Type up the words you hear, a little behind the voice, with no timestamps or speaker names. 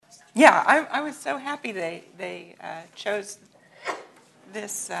Yeah, I was so happy they chose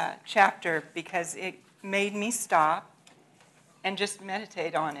this chapter because it made me stop and just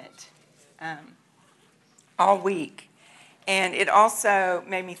meditate on it all week. And it also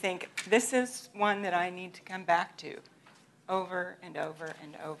made me think, this is one that I need to come back to over and over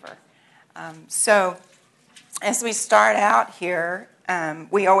and over. So as we start out here,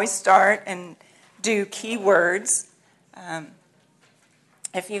 we always start and do keywords.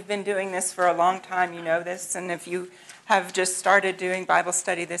 If you've been doing this for a long time, you know this. And if you have just started doing Bible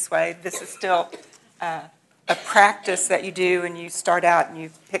study this way, this is still a practice that you do, and you start out and you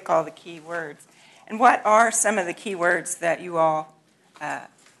pick all the key words. And what are some of the key words that you all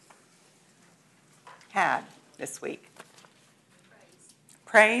had this week?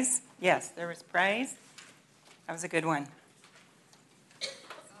 Praise. Yes, there was praise. That was a good one.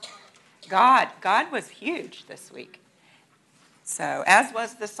 God. God was huge this week. So, as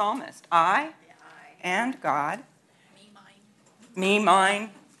was the psalmist. I and God. Me, mine.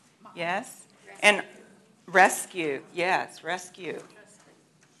 Yes. And rescue. Yes, rescue.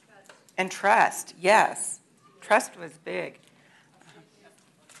 And trust. Yes. Trust was big.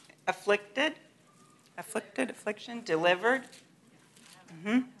 Afflicted. Affliction. Delivered.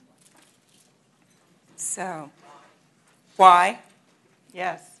 So, why?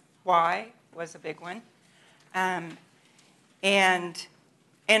 Yes, why was a big one.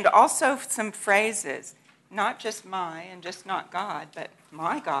 And also some phrases, not just my and just not God, but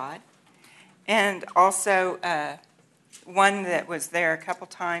my God. And also one that was there a couple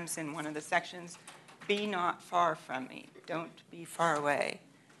times in one of the sections, be not far from me, don't be far away.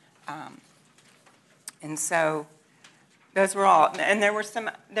 And so those were all. And there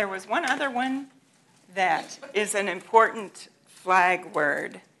was one other one that is an important flag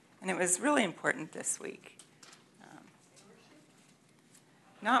word, and it was really important this week.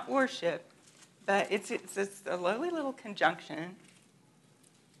 Not worship, but it's a lowly little conjunction.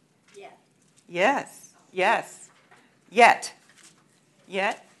 Yes. Yet,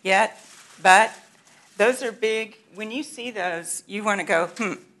 but those are big. When you see those, you want to go,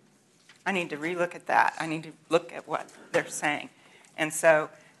 I need to relook at that. I need to look at what they're saying. And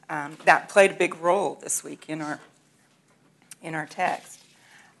so that played a big role this week in our text.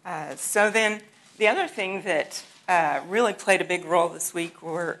 So then the other thing that really played a big role this week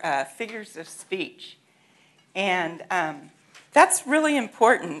were figures of speech. And that's really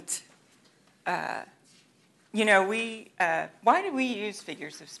important. Why do we use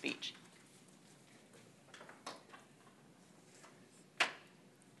figures of speech?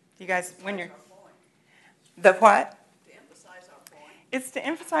 You guys, when you're... The what? To emphasize our point. It's to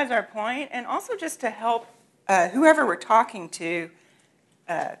emphasize our point, and also just to help whoever we're talking to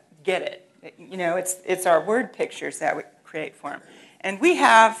get it. It's our word pictures that we create for them. And we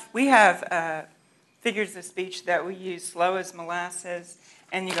have figures of speech that we use, slow as molasses,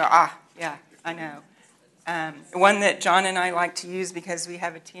 and you go, yeah, I know. One that John and I like to use because we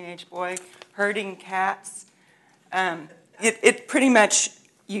have a teenage boy, herding cats. It pretty much,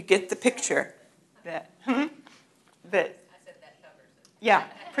 you get the picture. That I said that covers it. Yeah,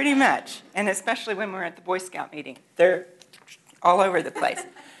 pretty much. And especially when we're at the Boy Scout meeting. They're all over the place.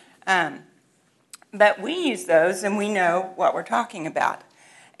 But we use those, and we know what we're talking about.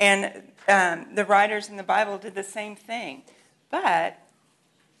 And the writers in the Bible did the same thing. But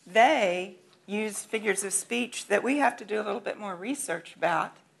they use figures of speech that we have to do a little bit more research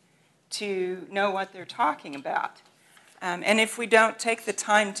about to know what they're talking about. And if we don't take the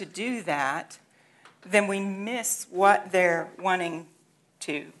time to do that, then we miss what they're wanting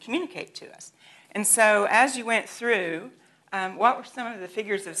to communicate to us. And so as you went through, what were some of the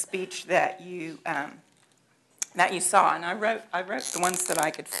figures of speech that you saw? And I wrote the ones that I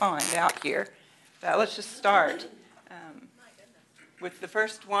could find out here. But let's just start with the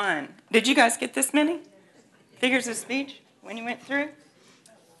first one. Did you guys get this many figures of speech when you went through?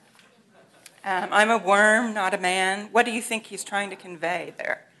 I'm a worm, not a man. What do you think he's trying to convey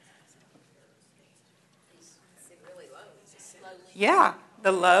there? Really low. Yeah,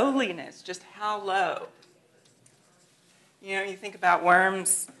 the lowliness, just how low. You think about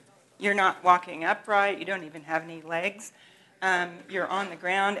worms, you're not walking upright, you don't even have any legs, you're on the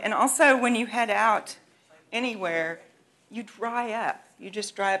ground. And also when you head out anywhere, you dry up. You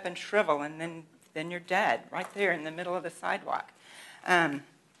just dry up and shrivel, and then you're dead right there in the middle of the sidewalk. And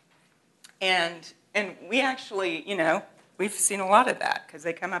we actually, we've seen a lot of that because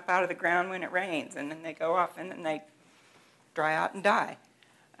they come up out of the ground when it rains, and then they go off and then they dry out and die.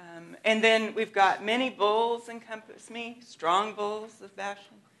 And then we've got many bulls encompass me, strong bulls of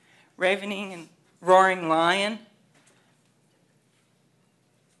Bashan, ravening and roaring lion.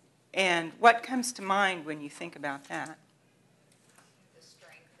 And what comes to mind when you think about that? The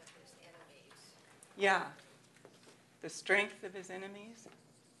strength of his enemies. Yeah, the strength of his enemies.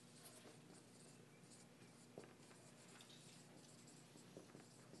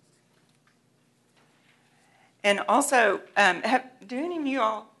 And also, do any of you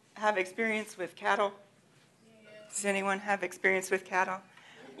all have experience with cattle? Does anyone have experience with cattle?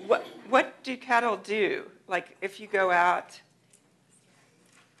 What do cattle do? Like if you go out,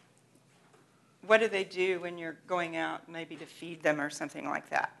 what do they do when you're going out maybe to feed them or something like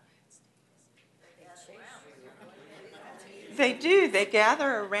that? They do. They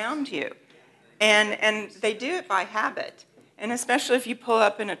gather around you. And they do it by habit. And especially if you pull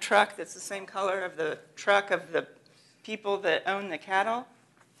up in a truck that's the same color of the truck of the people that own the cattle,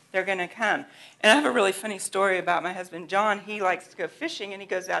 they're going to come. And I have a really funny story about my husband, John. He likes to go fishing, and he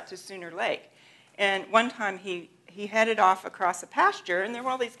goes out to Sooner Lake. And one time he headed off across a pasture, and there were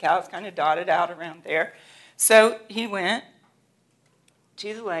all these cows kind of dotted out around there. So he went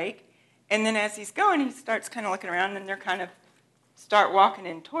to the lake, and then as he's going, he starts kind of looking around, and they're kind of start walking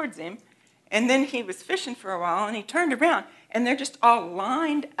in towards him. And then he was fishing for a while, and he turned around, and they're just all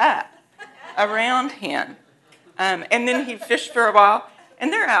lined up around him. And then he fished for a while,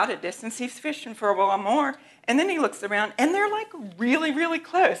 and they're out a distance. He's fishing for a while more, and then he looks around, and they're like really, really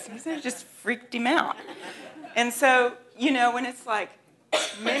close. It just freaked him out. And so, when it's like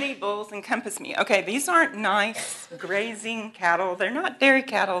many bulls encompass me. Okay, these aren't nice grazing cattle. They're not dairy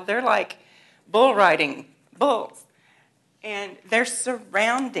cattle. They're like bull riding bulls. And they're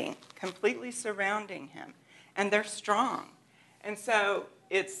completely surrounding him. And they're strong. And so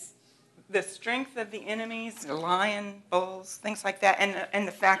it's the strength of the enemies, the lion, bulls, things like that, and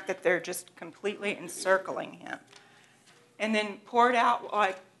the fact that they're just completely encircling him. And then poured out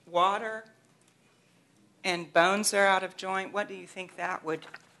like water, and bones are out of joint. What do you think that would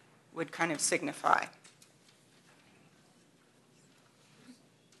kind of signify?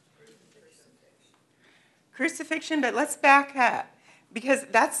 Crucifixion, but let's back up, because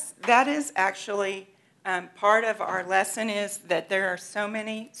that is actually part of our lesson, is that there are so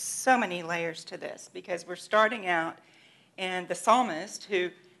many layers to this, because we're starting out, and the psalmist, who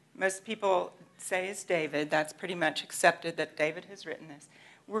most people say is David, that's pretty much accepted that David has written this.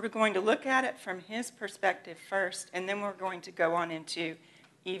 We're going to look at it from his perspective first, and then we're going to go on into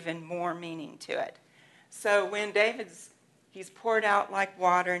even more meaning to it. So when he's poured out like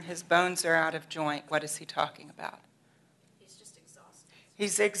water and his bones are out of joint, what is he talking about? He's just exhausted.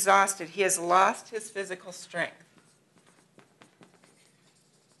 He's exhausted. He has lost his physical strength.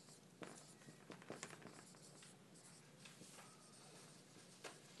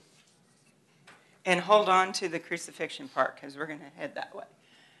 And hold on to the crucifixion part, because we're going to head that way.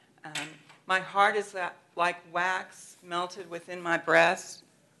 My heart is like wax melted within my breast.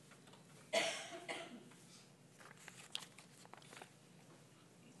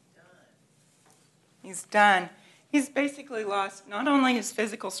 He's done. He's basically lost not only his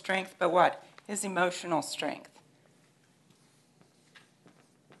physical strength, but what? His emotional strength.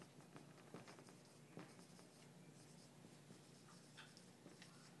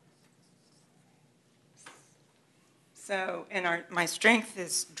 So, and my strength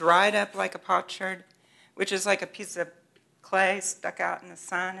is dried up like a potsherd, which is like a piece of clay stuck out in the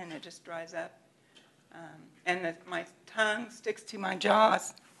sun, and it just dries up. And my tongue sticks to my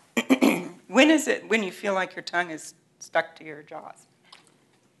jaws. When is it when you feel like your tongue is stuck to your jaws?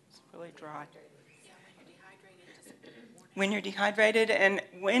 It's really dry. When you're dehydrated, and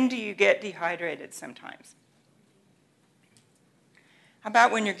when do you get dehydrated sometimes? How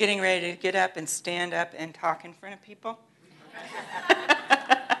about when you're getting ready to get up and stand up and talk in front of people?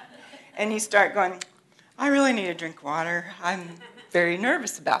 And you start going, I really need to drink water. I'm very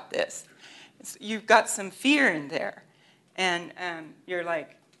nervous about this. You've got some fear in there. And you're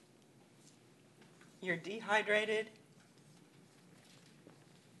dehydrated.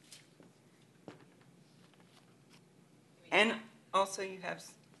 And also you have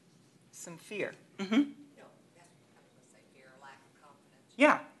some fear. Mm-hmm. No, let's say fear or lack of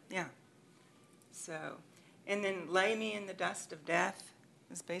confidence. Yeah. So, and then lay me in the dust of death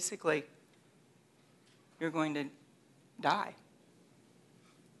is basically you're going to die.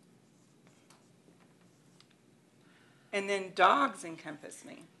 And then dogs encompass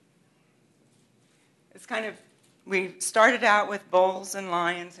me. It's kind of, we started out with bulls and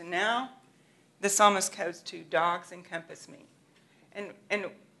lions, and now the psalmist goes to dogs encompass me. And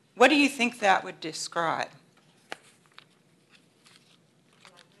what do you think that would describe?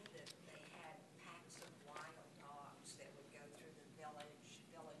 Well, I knew that they had packs of wild dogs that would go through the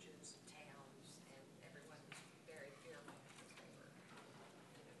villages and towns, and everyone was very fearful because they were,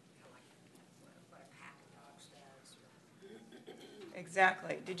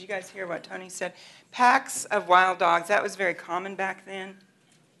 Exactly. Did you guys hear what Tony said? Packs of wild dogs, that was very common back then.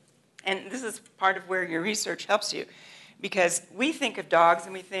 And this is part of where your research helps you, because we think of dogs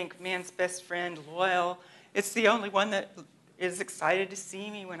and we think man's best friend, loyal. It's the only one that is excited to see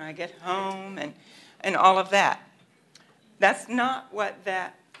me when I get home and all of that. That's not what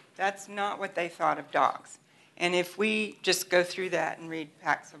they thought of dogs. And if we just go through that and read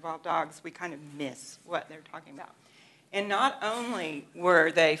Packs of Wild Dogs, we kind of miss what they're talking about. And not only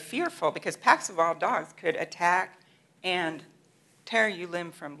were they fearful, because packs of wild dogs could attack and tear you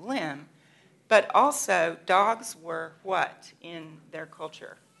limb from limb, but also dogs were what in their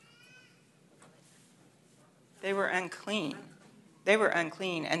culture? They were unclean. They were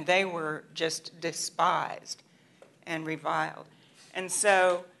unclean, and they were just despised and reviled. And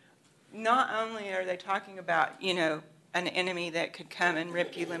so not only are they talking about, an enemy that could come and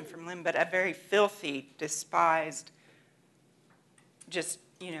rip you limb from limb, but a very filthy, despised, just,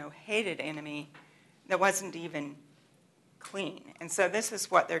 hated enemy that wasn't even clean. And so this is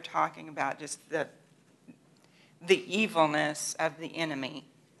what they're talking about, just the evilness of the enemy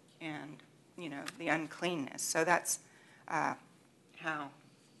and, the uncleanness. So that's how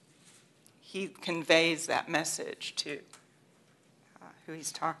he conveys that message to who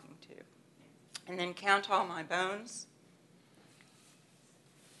he's talking to. And then count all my bones.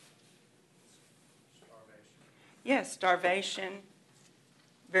 Starvation. Yes, starvation,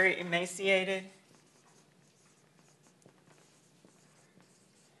 very emaciated,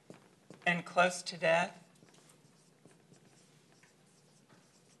 and close to death.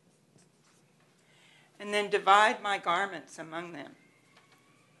 And then divide my garments among them.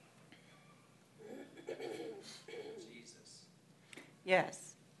 Jesus.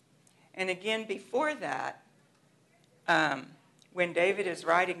 Yes. And again, before that, when David is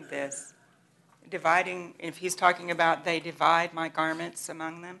writing this, dividing, if he's talking about they divide my garments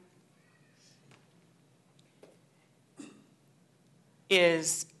among them,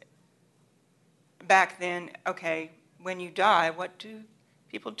 is back then, okay, when you die, what do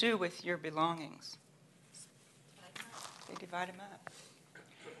people do with your belongings? They divide them up.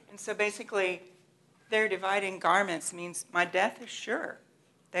 And so basically, they're dividing garments means my death is sure.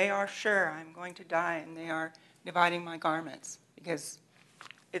 They are sure I'm going to die, and they are dividing my garments because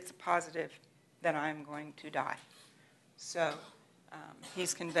it's positive that I'm going to die. So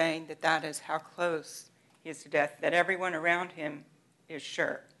he's conveying that is how close he is to death, that everyone around him is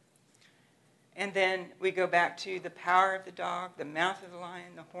sure. And then we go back to the power of the dog, the mouth of the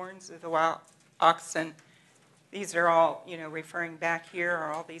lion, the horns of the wild oxen. These are all, referring back here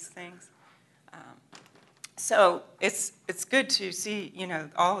are all these things. So it's good to see,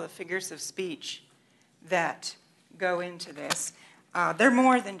 all the figures of speech that go into this. They're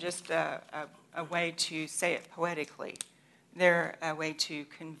more than just a way to say it poetically. They're a way to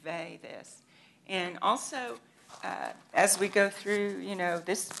convey this. And also, as we go through,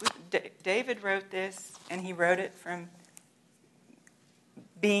 David wrote this, and he wrote it from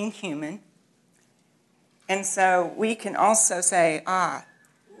being human. And so we can also say,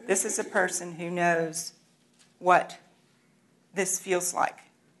 this is a person who knows what this feels like.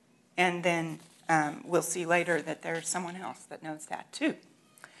 And then we'll see later that there's someone else that knows that too.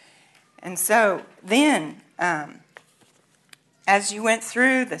 And so then, as you went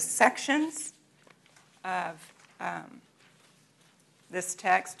through the sections of this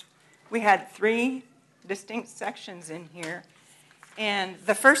text, we had 3 distinct sections in here. And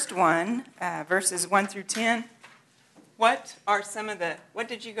the first one, verses 1 through 10, what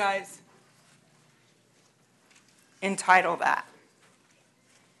did you guys entitle that?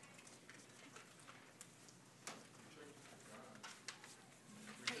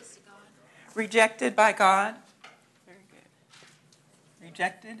 Rejected by God. Very good.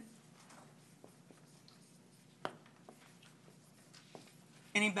 Rejected.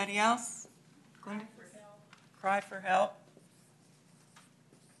 Anybody else? Glenda? Cry for help.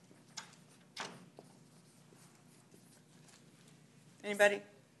 Anybody?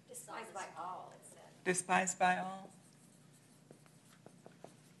 Despised by all, it said. Despised by all.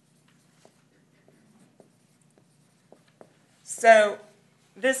 So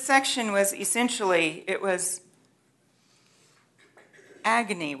this section was essentially, it was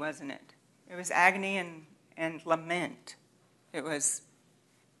agony, wasn't it? It was agony and lament. It was...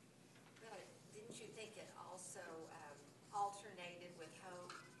 Well, didn't you think it also alternated with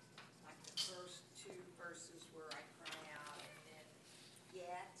hope? Like the first 2 verses where I cry out, and then,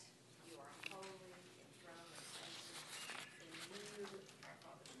 yet you are holy, enthroned and praises, and you, our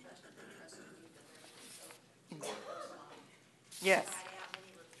fathers trusted in you, delivered. So Yes. cried out, and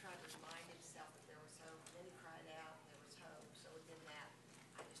he was trying to remind himself that there was hope, and then he cried out, and there was hope. So within that,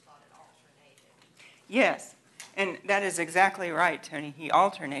 Yes, and that is exactly right, Tony. He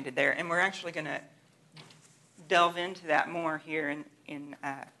alternated there, and we're actually going to delve into that more here in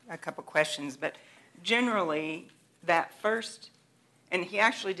a couple questions. But generally, that first, and he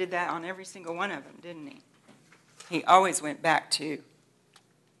actually did that on every single one of them, didn't he? He always went back to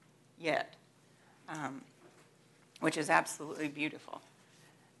yet, which is absolutely beautiful.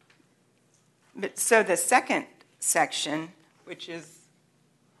 But so the second section, which is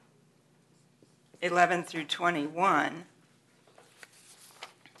 11 through 21,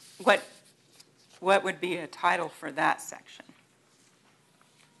 what would be a title for that section?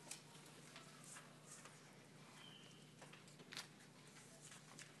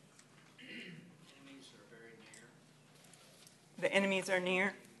 Enemies are very near. The enemies are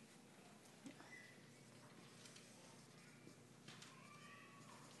near?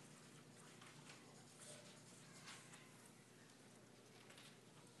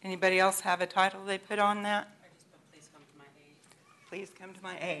 Anybody else have a title they put on that? I just put, please come to my aid. Please come to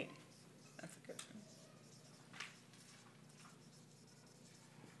my aid. That's a good one.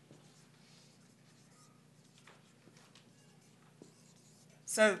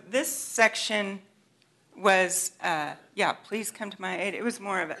 So this section was, please come to my aid. It was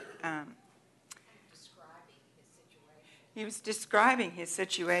more of a, Describing his situation. he was describing his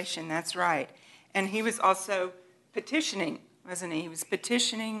situation, that's right. And he was also petitioning, wasn't he? He was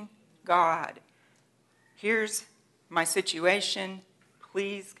petitioning God. Here's my situation.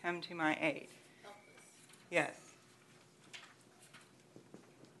 Please come to my aid. Yes.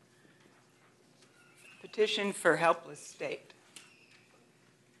 Petition for helpless state.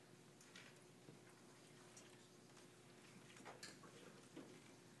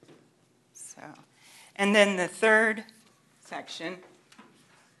 So, and then the third section.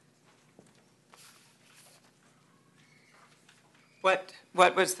 What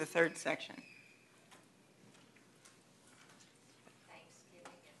was the third section?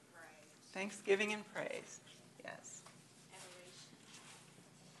 Thanksgiving and praise. Thanksgiving and praise. Yes.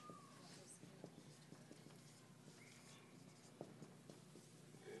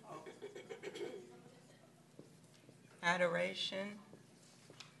 Adoration.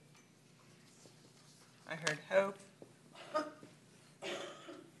 I heard hope.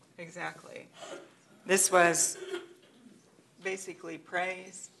 Exactly. This was basically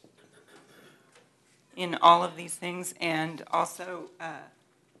praise in all of these things, and also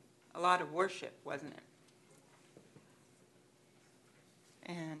a lot of worship, wasn't it?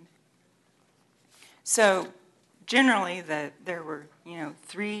 And so generally there were,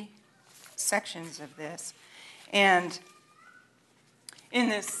 three sections of this. And in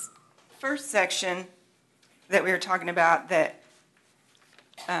this first section that we were talking about, that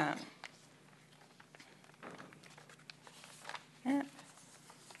got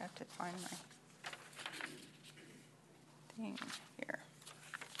to find my thing here.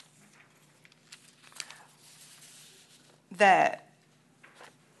 That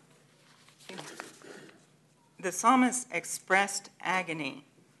the psalmist expressed agony.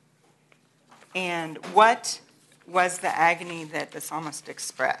 And what was the agony that the psalmist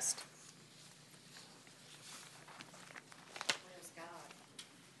expressed? Where's God?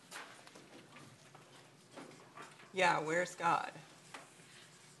 Yeah, where's God?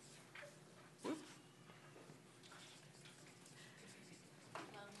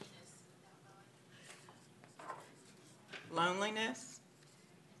 Loneliness.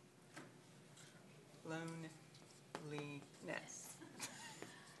 Loneliness.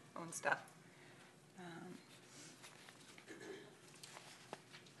 Own stuff.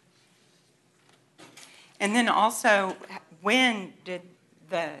 And then also, when did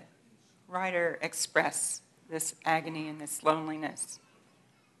the writer express this agony and this loneliness?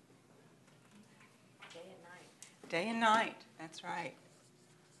 Day and night. Day and night, that's right.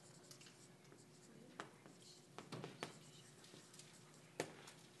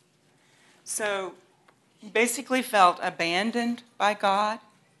 So, he basically felt abandoned by God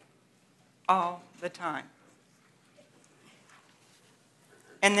all the time.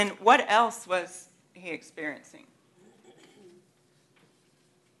 And then what else was he experiencing?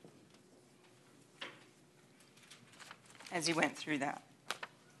 As he went through that?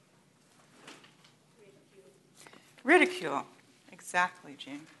 Ridicule. Exactly,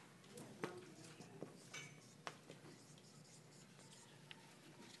 June.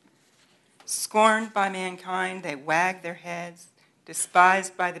 Scorned by mankind, they wag their heads.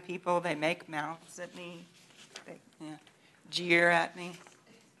 Despised by the people, they make mouths at me. They jeer at me.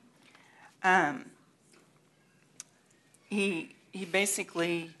 He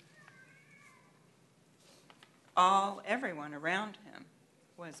basically, everyone around him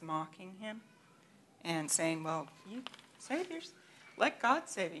was mocking him, and saying, well, you saviors, let God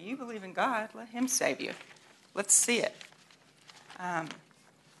save you. You believe in God, let him save you. Let's see it. And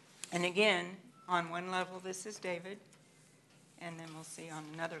again, on one level, this is David. And then we'll see on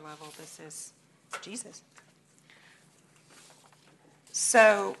another level, this is Jesus.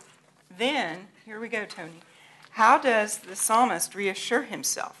 So then, here we go, Tony. How does the psalmist reassure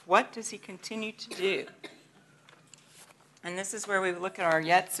himself? What does he continue to do? And this is where we look at our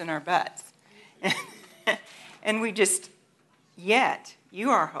yets and our buts. And we just, yet you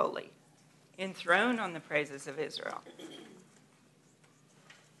are holy, enthroned on the praises of Israel.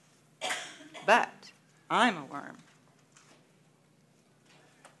 But I'm a worm.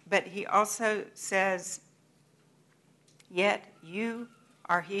 But he also says, yet you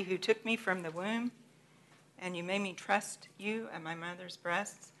are he who took me from the womb, and you made me trust you at my mother's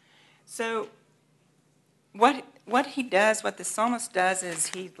breasts. So what he does, what the psalmist does, is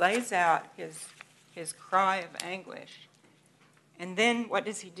he lays out his cry of anguish. And then what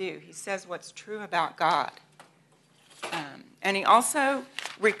does he do? He says what's true about God. And he also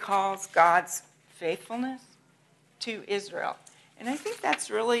recalls God's faithfulness to Israel. And I think that's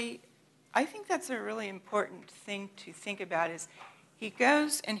a really important thing to think about is he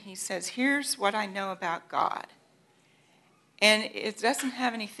goes and he says, here's what I know about God. And it doesn't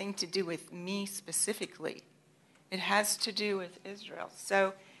have anything to do with me specifically. It has to do with Israel.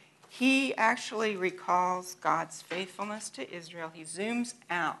 So he actually recalls God's faithfulness to Israel. He zooms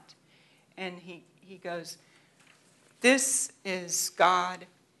out and he goes, this is God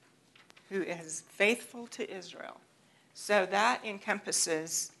who is faithful to Israel. So that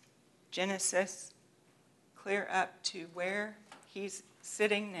encompasses Genesis clear up to where he's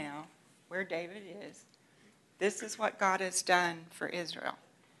sitting now, where David is. This is what God has done for Israel.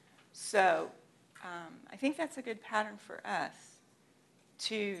 So I think that's a good pattern for us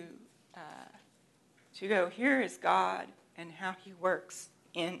to go, here is God and how he works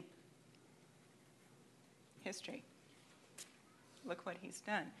in history. Look what he's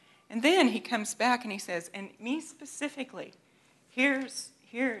done. And then he comes back and he says, and me specifically, here's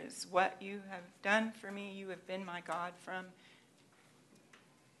what you have done for me. You have been my God from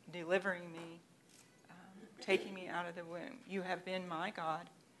delivering me, taking me out of the womb. You have been my God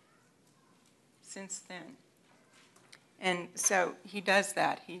since then. And so he does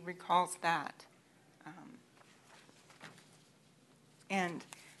that. He recalls that. And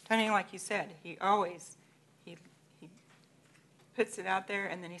Tony, like you said, he puts it out there,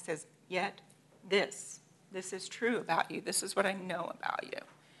 and then he says, yet this is true about you. This is what I know about you.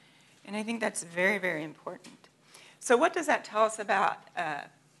 And I think that's very, very important. So what does that tell us about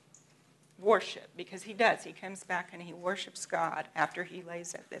worship? Because he does. He comes back and he worships God after he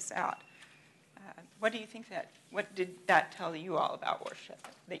lays this out. What do you think what did that tell you all about worship,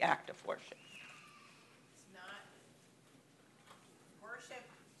 the act of worship? Worship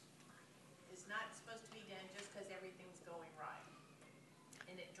is not supposed to be done just because everything's going right.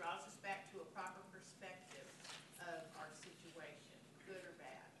 And it draws us back to a proper perspective of our situation, good or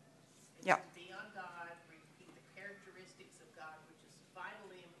bad. It's Yep. to be on God, repeat the characteristics of God, which is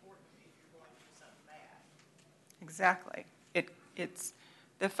vitally important if you're going through something bad. Exactly. It's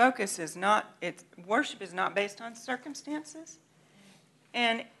the focus is not, worship is not based on circumstances.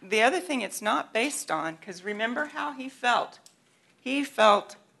 And the other thing it's not based on, because remember how he felt. He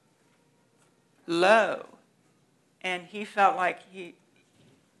felt low. And he felt like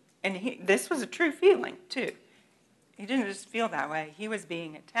this was a true feeling too. He didn't just feel that way. He was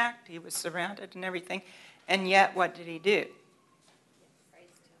being attacked. He was surrounded and everything. And yet, what did he do?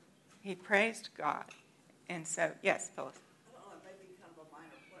 He praised God. And so, yes, Phyllis. I don't know, it may be kind of a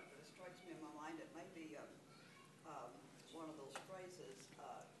minor point, but it strikes me in my mind, it may be one of those phrases,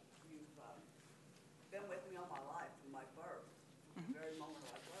 you've been with me all my life from my birth, from the very moment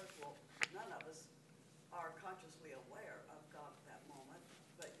of my birth. Well, none of us are consciously aware of God at that moment,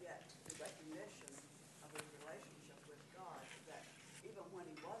 but yet the recognition of his relationship with God, that even when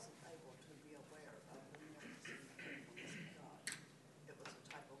he wasn't able to be aware of the nearness and the faithfulness of God, it was a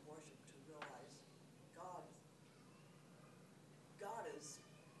type of worship to realize God is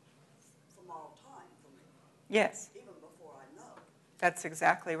from all time for me. Yes. Even before I know. That's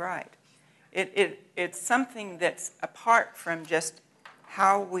exactly right. It's something that's apart from just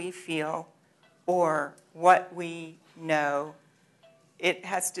how we feel or what we know. It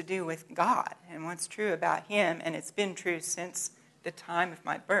has to do with God and what's true about him, and it's been true since the time of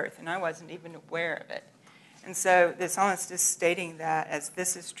my birth, and I wasn't even aware of it. And so the psalmist is stating that as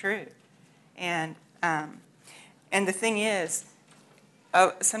this is true. And the thing is,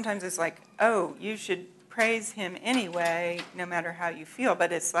 sometimes it's like, oh, you should praise him anyway, no matter how you feel.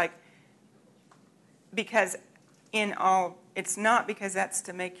 But it's like, because it's not because that's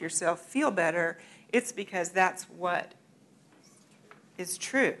to make yourself feel better. It's because that's what is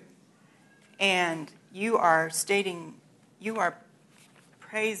true. And you are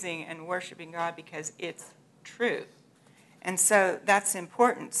praising and worshiping God because it's true. And so that's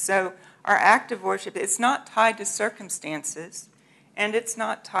important. So our act of worship, it's not tied to circumstances, and it's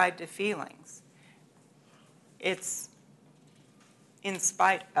not tied to feelings. It's in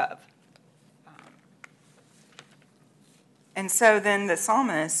spite of. And so then the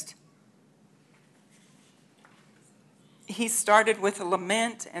psalmist, he started with a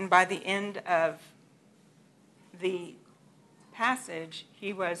lament, and by the end of the passage,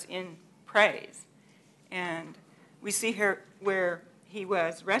 he was in praise. And we see here where he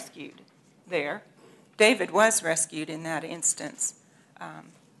was rescued there. David was rescued in that instance.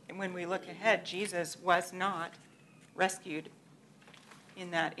 And when we look ahead, Jesus was not rescued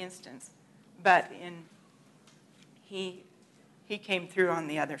in that instance. But he came through on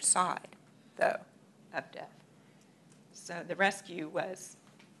the other side, though, of death. So the rescue was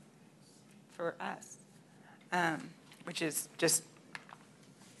for us, which is just,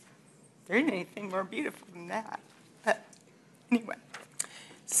 there isn't anything more beautiful than that. But anyway,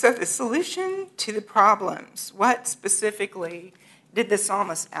 so the solution to the problems, what specifically did the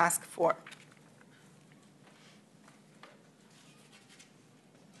psalmist ask for?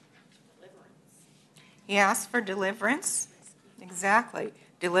 He asked for deliverance. Exactly.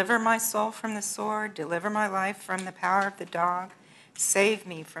 Deliver my soul from the sword. Deliver my life from the power of the dog. Save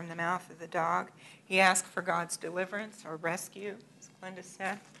me from the mouth of the dog. He asked for God's deliverance or rescue, as Glenda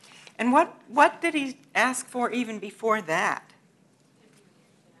said. And what did he ask for even before that?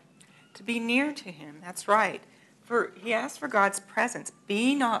 To be near to him. That's right. He asked for God's presence.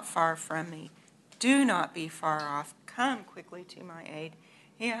 Be not far from me. Do not be far off. Come quickly to my aid.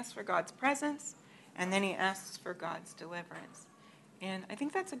 He asked for God's presence, and then he asks for God's deliverance. And I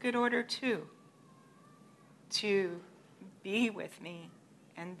think that's a good order, too. To be with me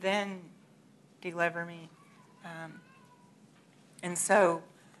and then deliver me. And so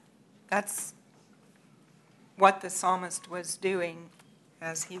that's what the psalmist was doing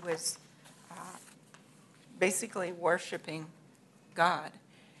as he was basically worshiping God.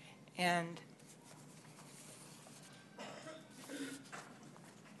 And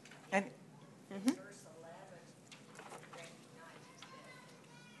Verse 11 recognizes that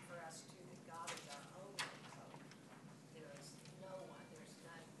for us too, that God is our only hope. There is no one, there's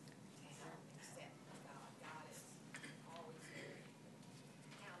none to help except God. God is always there.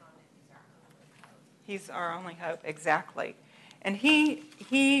 Count on it. He's our only hope. He's our only hope, exactly. And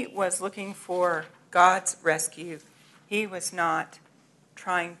he was looking for God's rescue. He was not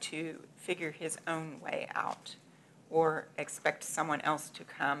trying to figure his own way out or expect someone else to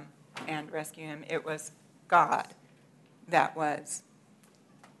come and rescue him. It was God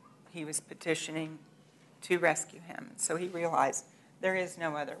he was petitioning to rescue him. So he realized there is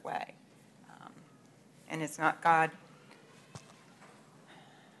no other way. And it's not God,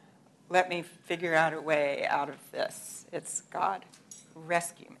 let me figure out a way out of this. It's God,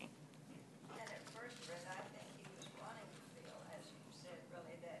 rescue me. And at first, Brett, I think he was wanting to feel, as you said,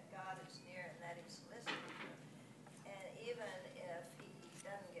 really, that God is near and that he's listening to him. And even if he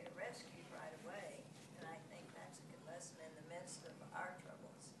doesn't get rescued right away, and I think that's a good lesson in the midst of our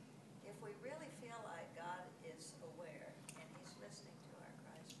troubles, if we really feel like God is aware and he's listening to our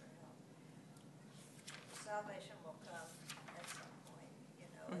cries for help, salvation will come at some point.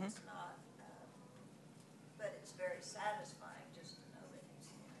 It's not, but it's very satisfying just to know that he's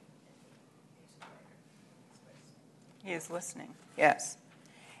here and he's aware. He's listening. He is listening, yes.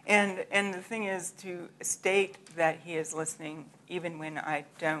 And the thing is to state that he is listening even when I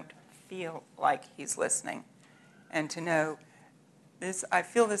don't feel like he's listening. And to know, I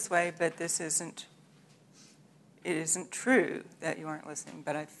feel this way, but it isn't true that you aren't listening,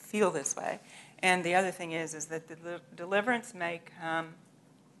 but I feel this way. And the other thing is that the deliverance may come,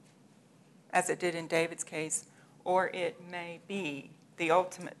 as it did in David's case, or it may be the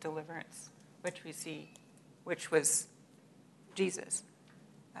ultimate deliverance, which we see, which was Jesus.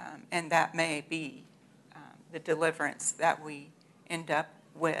 And that may be the deliverance that we end up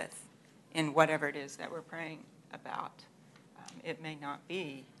with in whatever it is that we're praying about. It may not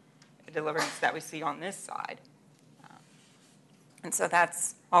be a deliverance that we see on this side. And so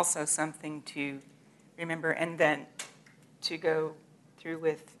that's also something to remember, and then to go through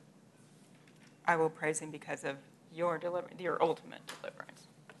with, I will praise him because of your ultimate deliverance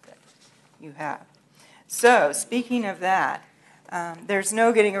that you have. So, speaking of that, there's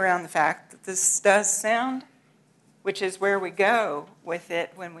no getting around the fact that this does sound, which is where we go with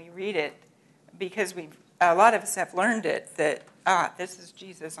it when we read it, because a lot of us have learned it, that, this is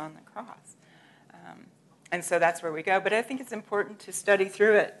Jesus on the cross. And so that's where we go. But I think it's important to study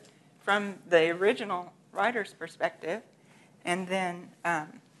through it from the original writer's perspective. And then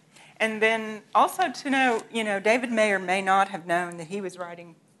also to know, David may or may not have known that he was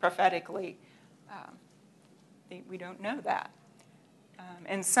writing prophetically. We don't know that.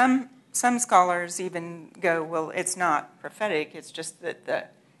 And some scholars even go, well, it's not prophetic. It's just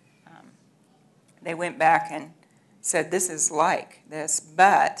that they went back and said, this is like this.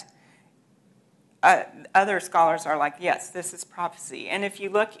 But other scholars are like, yes, this is prophecy. And if you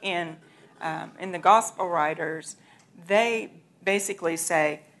look in the gospel writers, they basically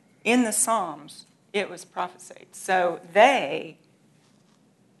say, in the Psalms, it was prophesied. So they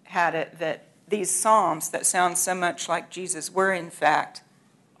had it that these Psalms that sound so much like Jesus were, in fact,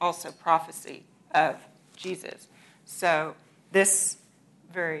 also prophecy of Jesus. So this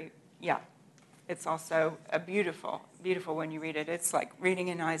it's also a beautiful when you read it. It's like reading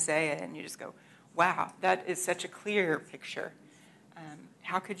in Isaiah, and you just go, wow, that is such a clear picture.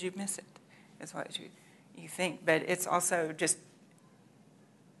 How could you miss it, is what you think. But it's also just,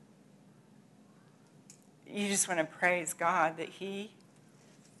 you just want to praise God that He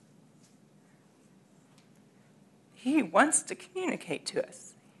wants to communicate to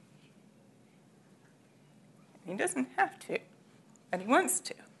us. He doesn't have to, but He wants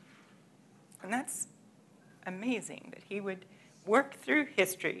to. And that's amazing that He would work through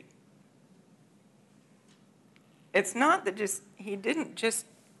history. It's not that He didn't just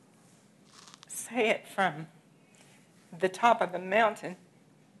say it from the top of a mountain.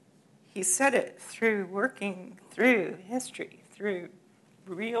 He said it through working through history, through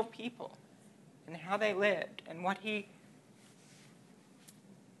real people and how they lived and what He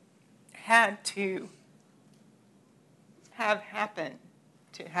had to have happen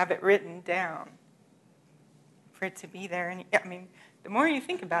to have it written down for it to be there. And I mean, the more you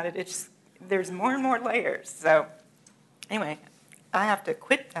think about it, there's more and more layers. So anyway, I have to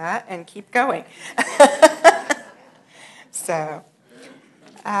quit that and keep going. So,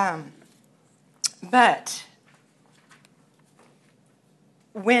 but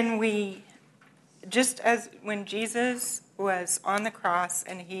when Jesus was on the cross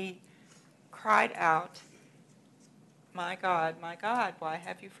and He cried out, my God, why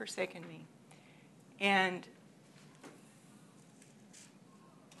have you forsaken me? And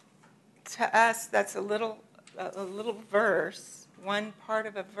to us, that's a little verse, one part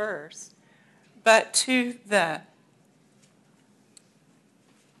of a verse. But to the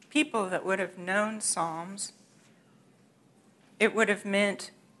people that would have known Psalms, it would have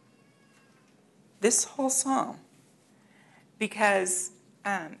meant this whole psalm. Because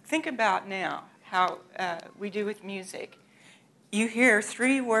think about now how we do with music. You hear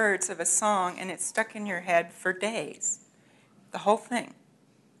 3 words of a song and it's stuck in your head for days, the whole thing.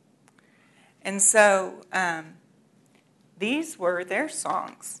 And so these were their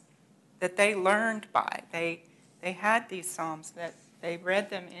songs that they learned by. They had these psalms that they read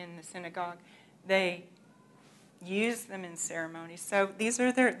them in the synagogue. They used them in ceremonies. So these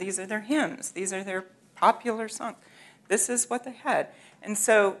are their hymns. These are their popular songs. This is what they had. And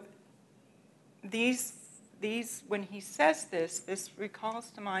so these when he says this recalls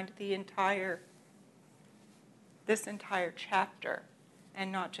to mind this entire chapter,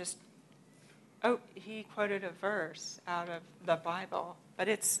 and not just, he quoted a verse out of the Bible, but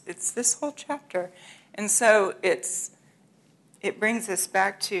it's this whole chapter. And so it brings us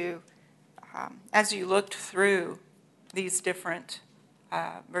back to, as you looked through these different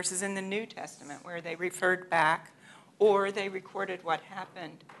verses in the New Testament where they referred back or they recorded what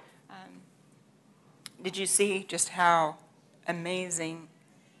happened. Did you see just how amazing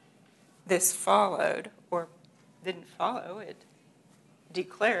this followed, or didn't follow? It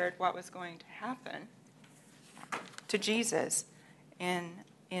declared what was going to happen to Jesus. In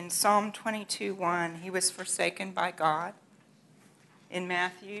Psalm 22:1, He was forsaken by God. In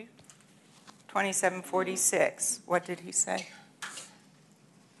Matthew 27:46, what did He say?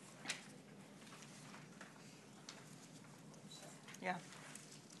 Yeah.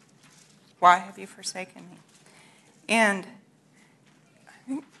 Why have you forsaken me? And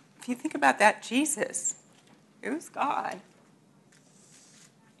if you think about that, Jesus, it was God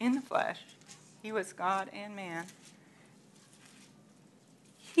in the flesh. He was God and man.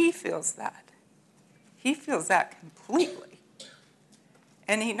 He feels that. He feels that completely.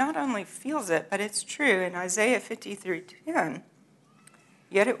 And He not only feels it, but it's true. In Isaiah 53:10,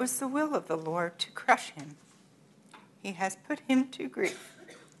 yet it was the will of the Lord to crush Him. He has put Him to grief.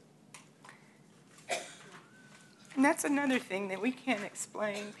 And that's another thing that we can't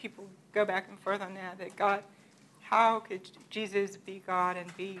explain. People go back and forth on that God, how could Jesus be God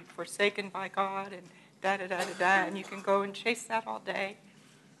and be forsaken by God and da-da-da-da-da, and you can go and chase that all day.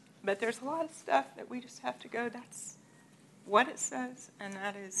 But there's a lot of stuff that we just have to go, that's what it says, and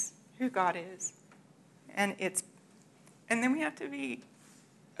that is who God is. And then we have to be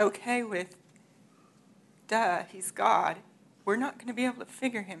okay with, duh, he's God. We're not going to be able to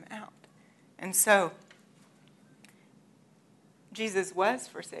figure him out. And so Jesus was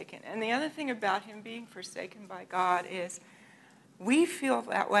forsaken. And the other thing about him being forsaken by God is we feel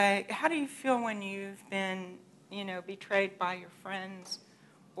that way. How do you feel when you've been, betrayed by your friends,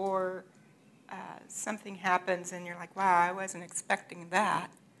 or something happens and you're like, wow, I wasn't expecting that?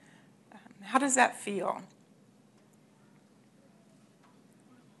 How does that feel?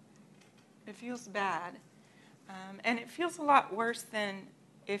 It feels bad. And it feels a lot worse than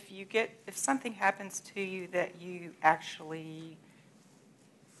if something happens to you that you actually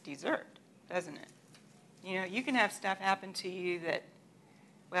deserved, doesn't it? You can have stuff happen to you that,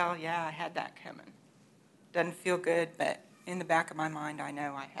 well, yeah, I had that coming. Doesn't feel good, but in the back of my mind, I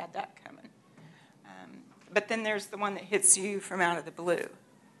know I had that coming. But then there's the one that hits you from out of the blue.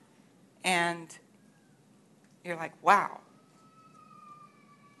 And you're like, wow,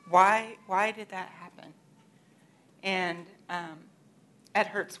 why did that happen? And it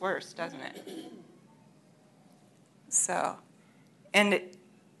hurts worse, doesn't it? So,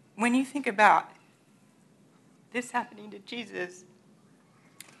 when you think about this happening to Jesus,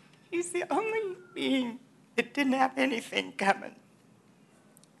 he's the only being that didn't have anything coming.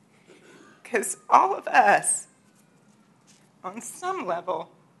 Because all of us, on some level,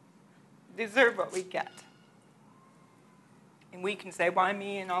 deserve what we get. And we can say, why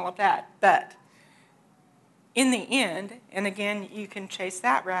me, and all of that. But in the end, and again, you can chase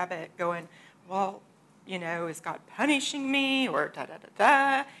that rabbit going, well, is God punishing me, or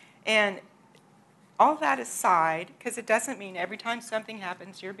da-da-da-da? And all that aside, because it doesn't mean every time something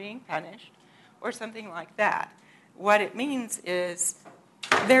happens you're being punished or something like that. What it means is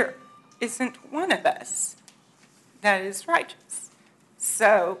there isn't one of us that is righteous.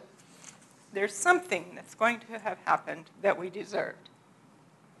 So there's something that's going to have happened that we deserved.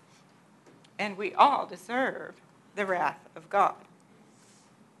 And we all deserve the wrath of God.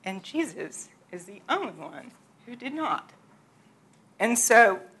 And Jesus is the only one who did not. And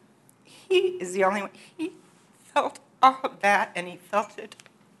so he is the only one. He felt all of that, and he felt it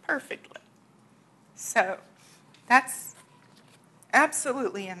perfectly. So that's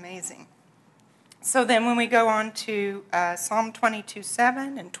absolutely amazing. So then when we go on to Psalm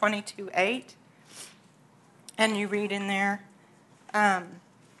 22:7 and 22:8, and you read in there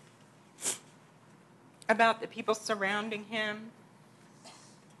about the people surrounding him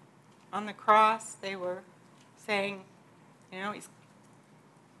on the cross, they were saying,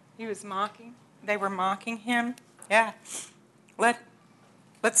 he was mocking. They were mocking him. Yeah.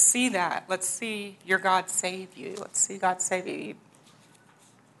 Let's see that. Let's see your God save you. Let's see God save you.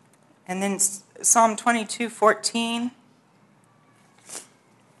 And then Psalm 22:14.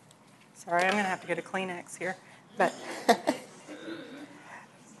 Sorry, I'm going to have to get a Kleenex here. But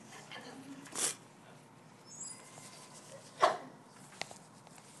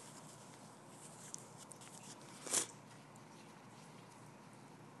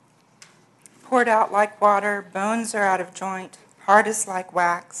poured out like water, bones are out of joint, heart is like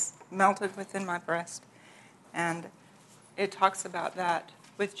wax, melted within my breast. And it talks about that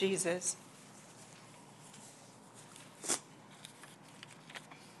with Jesus.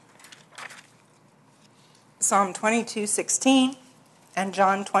 Psalm 22:16 and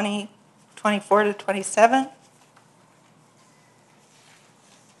John 20:24-27.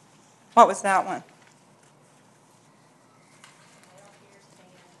 What was that one?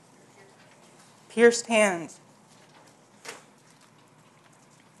 Pierced hands.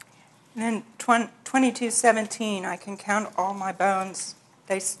 And then 22:17, I can count all my bones.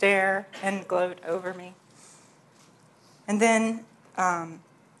 They stare and gloat over me. And then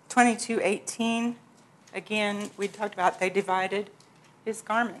 22:18, again, we talked about they divided his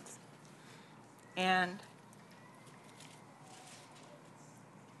garments. And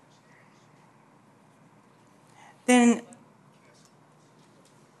then,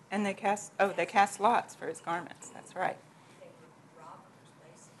 and they cast lots for his garments. That's right. They were robbers,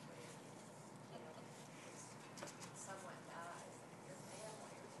 basically. Someone dies, your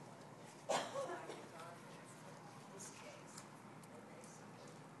family or someone, like your garments, in this case, they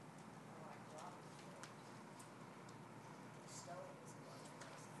basically are like robbers. Stole his clothes.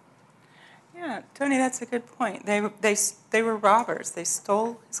 Yeah, Tony, that's a good point. They were robbers. They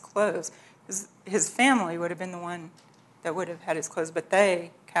stole his clothes. His family would have been the one that would have had his clothes, but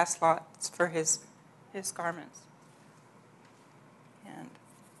they cast lots for his garments. And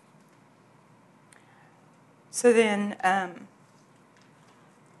so then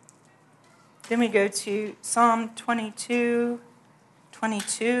we go to Psalm 22,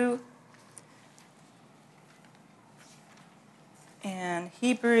 and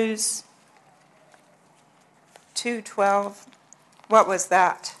Hebrews 2:12. What was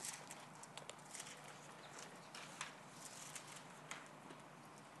that?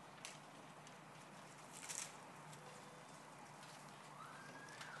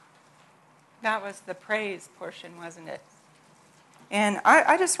 That was the praise portion, wasn't it? And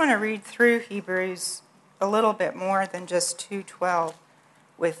I just want to read through Hebrews a little bit more than just 2:12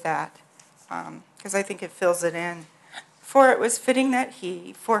 with that, because I think it fills it in. For it was fitting that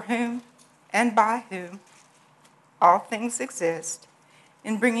he, for whom and by whom all things exist,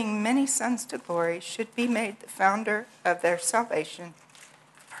 in bringing many sons to glory, should be made the founder of their salvation,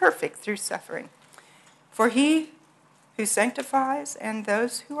 perfect through suffering. For he who sanctifies and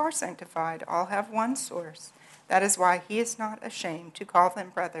those who are sanctified all have one source. That is why he is not ashamed to call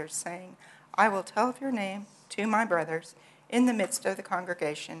them brothers, saying, I will tell of your name to my brothers. In the midst of the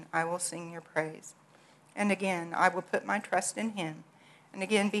congregation I will sing your praise. And again, I will put my trust in him. And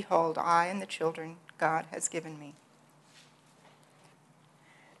again, behold, I and the children God has given me.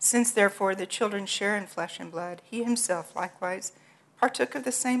 Since therefore the children share in flesh and blood, he himself likewise partook of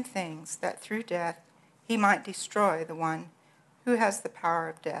the same things, that through death he might destroy the one who has the power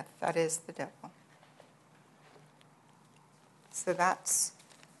of death, that is, the devil. So that's,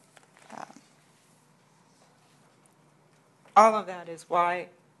 all of that is why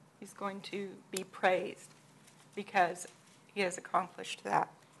he's going to be praised, because he has accomplished that.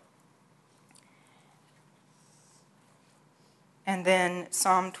 And then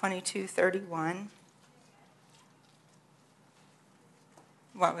Psalm 22:31.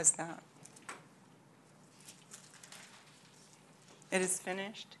 What was that? It is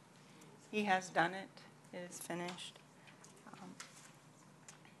finished. He has done it. It is finished.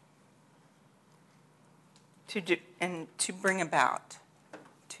 To do, and to bring about,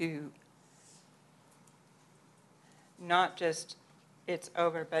 to not just it's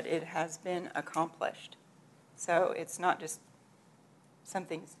over, but it has been accomplished. So it's not just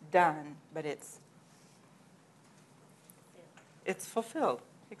something's done, but it's fulfilled.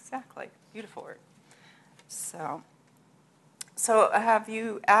 Exactly. Beautiful word. So have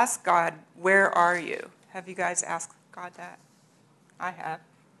you asked God, where are you? Have you guys asked God that? I have.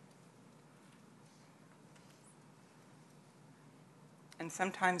 And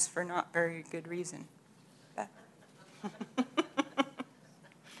sometimes for not very good reason.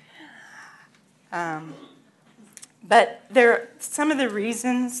 But some of the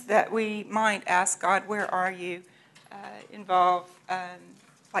reasons that we might ask God, where are you, involve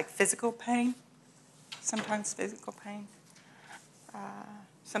like physical pain, sometimes physical pain,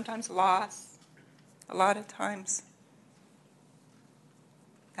 sometimes loss. A lot of times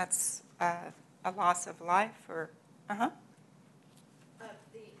that's a loss of life or,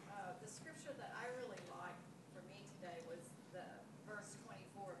 The scripture that I really liked for me today was the verse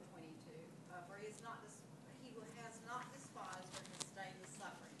 24 of 22, where he has not despised or disdained the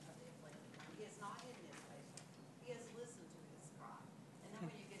suffering of the afflicted one. He has not hidden his face. He has listened to his cry. And then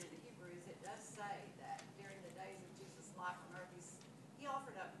when you get into Hebrews, it does say that during the days of Jesus' life on earth, he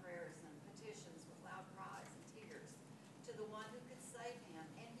offered up prayers and petitions with loud cries and tears to the one who could save him,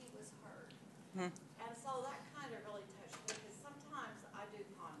 and he was heard. Mm-hmm. And so that kind of really touched me, because sometimes I do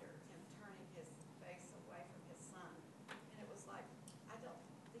ponder him turning his face away from his son. And it was like, I don't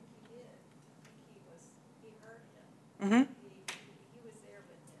think he did. I think he heard him. Mm-hmm. He was there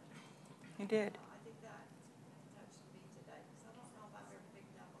with him. He did. I think that touched me today, because I don't know if I've ever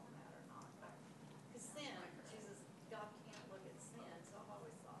picked up on that or not. Because sin, God can't look at sin, so I've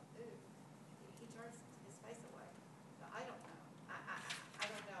always thought, ooh, he turns his face away. So I don't know. I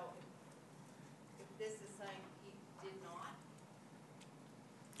don't know if this is saying he did not.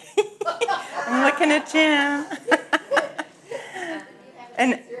 I'm looking at Jim.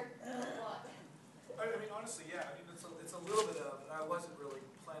 And I mean, honestly, yeah. I mean, it's a little bit of, and I wasn't really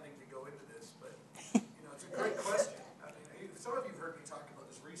planning to go into this, but it's a great question. I mean, some of you have heard me talk about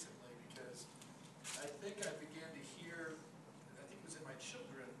this recently, because I think I began to hear, I think it was in my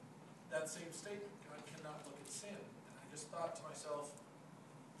children, that same statement: God cannot look at sin. And I just thought to myself,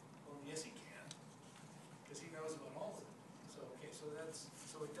 well, yes, He can, because He knows about all of it. So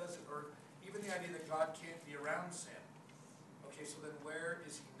so it doesn't, or even the idea that God can't be around sin. Okay, so then where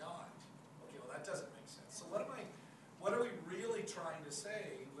is He not? Okay, well, that doesn't make sense. So what are we really trying to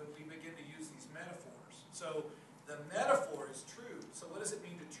say when we begin to use So the metaphor is true. So what does it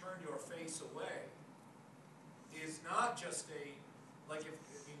mean to turn your face away? Is not just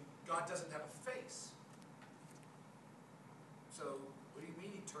God doesn't have a face. So what do you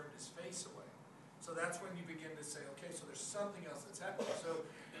mean he turned his face away? So that's when you begin to say, okay, so there's something else that's happening. So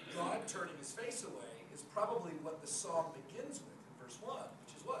God turning his face away is probably what the song begins with in verse 1,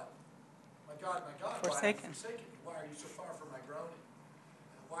 which is what? My God, why have you forsaken me? Why are you so far from my groaning?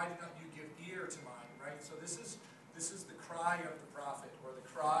 And why do not you give ear to mine, right? So this is the cry of the prophet, or the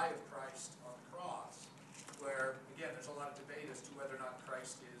cry of Christ on the cross, where, again, there's a lot of debate as to whether or not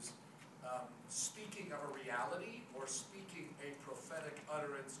Christ is speaking of a reality or speaking a prophetic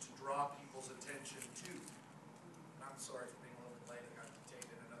utterance to draw people's attention to. And I'm sorry for being a little bit late. I got detained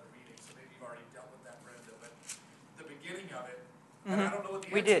in another meeting, so maybe you've already dealt with that, Brenda. But the beginning of it, and I don't know what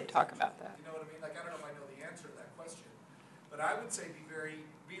the answer We did is, talk actually. about that. You know what I mean? Like, I don't know if I know the answer to that question. But I would say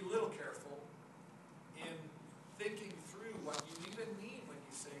be a little careful in thinking through what you even mean when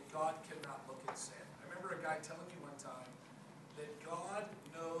you say God cannot look at sin. I remember a guy telling me one time that God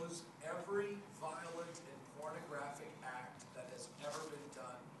knows every violent and pornographic act that has ever been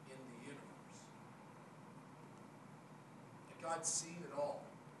done in the universe. And God's seen it all.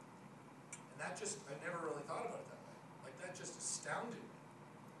 And that I never really thought about it that way. Like, that just astounded me.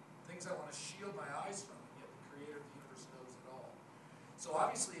 Things I want to shield my eyes from, and yet the creator of the universe knows it all. So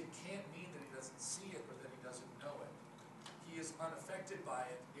obviously it can't mean that he doesn't see it or that he doesn't know it. He is unaffected by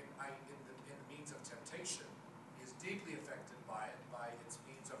it in the means of temptation. He is deeply affected by it, by its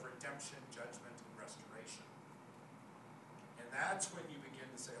means of redemption, judgment, and restoration. And that's when you begin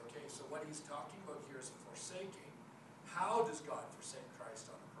to say, okay, so what he's talking about here is forsaking. How does God forsake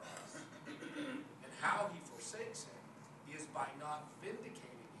Christ on the cross? And how he forsakes him is by not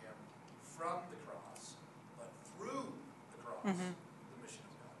vindicating him from the cross, but through the cross, the mission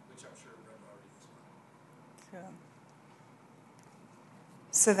of God, which I'm sure Brenda already explained.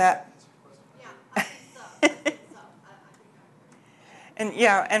 So that, Yeah, I think so. I think so. I think I agree.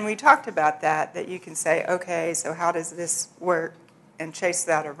 and we talked about that you can say, okay, so how does this work, and chase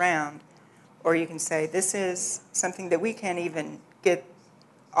that around. Or you can say, this is something that we can't even get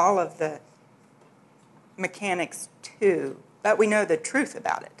all of the mechanics to, but we know the truth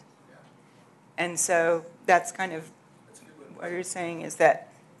about it. Yeah, And so that's kind of that's a good way to what you're saying, is that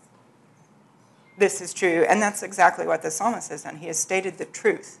this is true. And that's exactly what the psalmist has done. He has stated the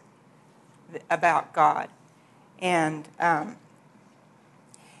truth about God. And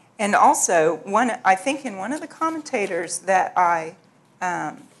also, I think in one of the commentators that I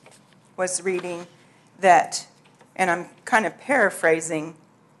was reading that, and I'm kind of paraphrasing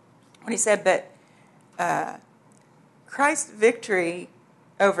what he said, but Christ's victory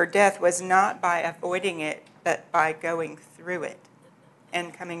over death was not by avoiding it, but by going through it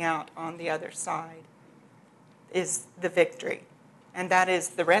and coming out on the other side is the victory. And that is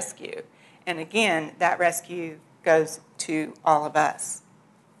the rescue. And again, that rescue goes to all of us.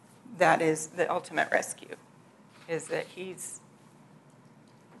 That is the ultimate rescue, is that he's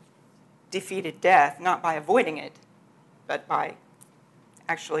defeated death, not by avoiding it, but by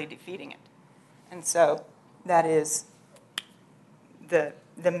actually defeating it. And so that is the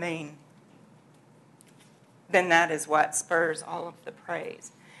main, then that is what spurs all of the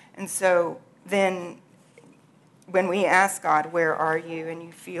praise. And so then when we ask God, where are you, and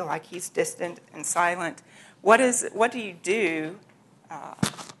you feel like he's distant and silent, what do you do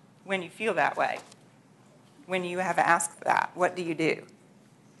when you feel that way? When you have asked that, what do you do?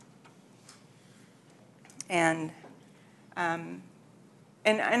 And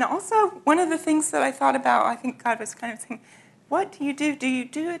also, one of the things that I thought about, I think God was kind of saying, what do you do? Do you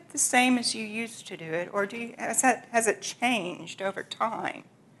do it the same as you used to do it? Or has it changed over time,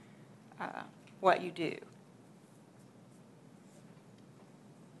 what you do?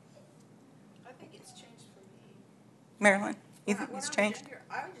 I think it's changed for me. Marilyn, you When think I it's was changed? younger,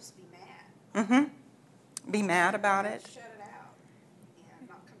 I would just be mad. Mm-hmm. Be mad about I'd it? shut it out and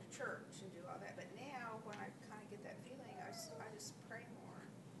not come to church and do all that. But now, when I kind of get that feeling, I just pray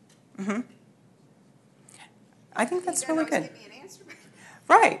more. Mm-hmm. I think that's really good. He doesn't always give me an answer.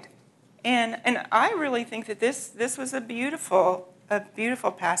 Right. And I really think that this was a beautiful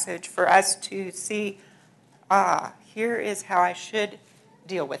passage for us to see, here is how I should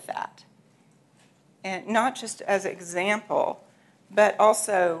deal with that. And not just as an example, but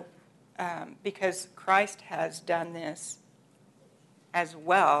also because Christ has done this as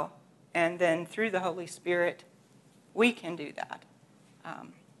well, and then through the Holy Spirit, we can do that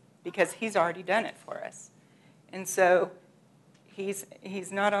because he's already done it for us. And so he's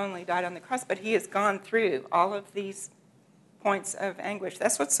not only died on the cross, but he has gone through all of these points of anguish.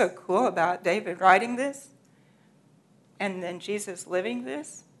 That's what's so cool about David writing this, and then Jesus living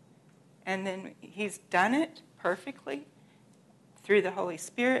this, and then he's done it perfectly through the Holy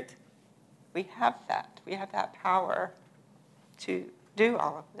Spirit. We have that. We have that power to do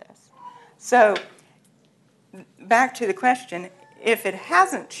all of this. So back to the question, if it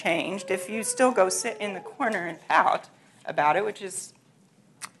hasn't changed, if you still go sit in the corner and pout about it, which is,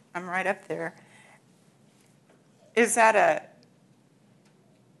 I'm right up there, is that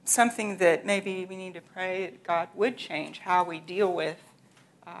something that maybe we need to pray that God would change how we deal with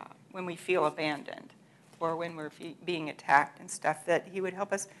when we feel abandoned or when we're being attacked and stuff, that he would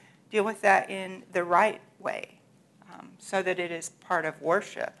help us deal with that in the right way so that it is part of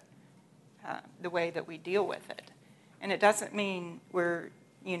worship, the way that we deal with it. And it doesn't mean we're,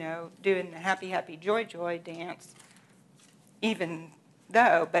 doing the happy, happy, joy, joy dance, even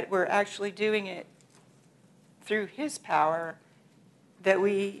though, but we're actually doing it through his power that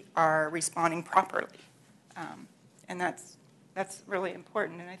we are responding properly. And that's really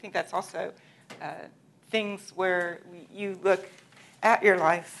important. And I think that's also things where you look at your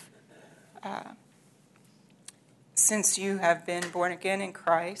life since you have been born again in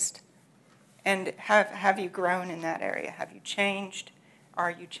Christ, and have you grown in that area? Have you changed? Are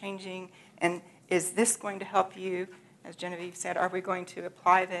you changing? And is this going to help you? As Genevieve said, are we going to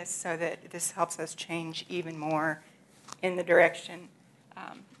apply this so that this helps us change even more in the direction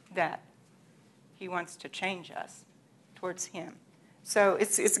that he wants to change us towards him? So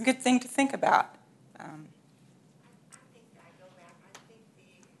it's a good thing to think about. I think I go back, I think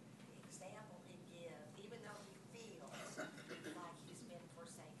the example he gives, even though he feels like he's been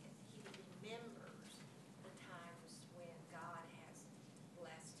forsaken, he remembers the times when God has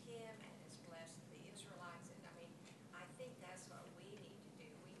blessed him and has blessed the Israelites. And I think that's what we need to do.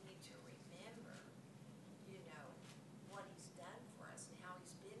 We need to remember, what he's done for us and how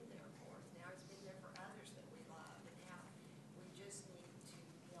he's been there for us, and how he's been there for others that we love, and how we just need to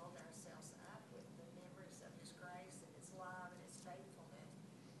build ourselves up with the memories of his grace and his love and his faithfulness.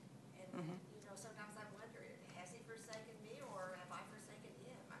 And, sometimes I wonder, has he forsaken me or have I forsaken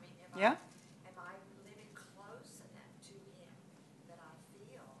him? Yeah. Am I living close enough to him that I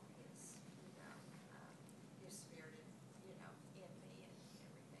feel his, his spirit, in me and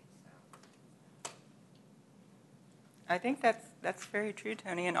everything, so. I think that's very true,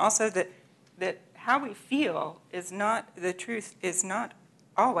 Tony. And also that how we feel is not the truth, is not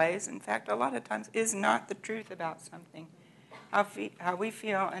always, in fact, a lot of times, is not the truth about something. How we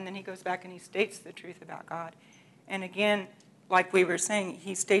feel, and then he goes back and he states the truth about God. And again, like we were saying,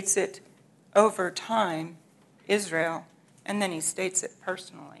 he states it over time, Israel, and then he states it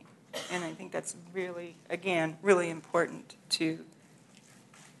personally. And I think that's really, again, really important to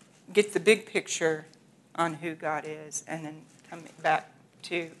get the big picture on who God is, and then come back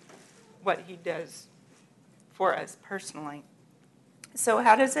to what he does for us personally. So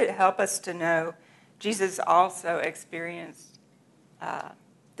how does it help us to know Jesus also experienced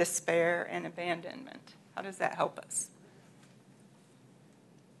despair and abandonment? How does that help us?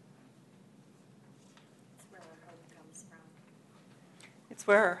 It's where our hope comes from. It's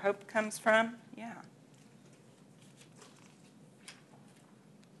where our hope comes from? Yeah.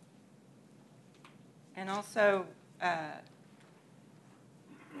 And also,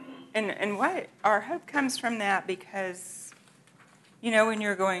 and what our hope comes from that, because, when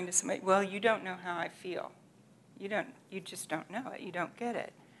you're going to somebody, well, you don't know how I feel. You just don't know it. You don't get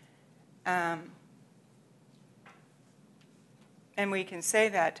it. And we can say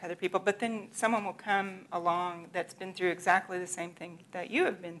that to other people, but then someone will come along that's been through exactly the same thing that you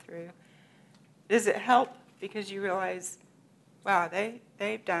have been through. Does it help because you realize, wow, they've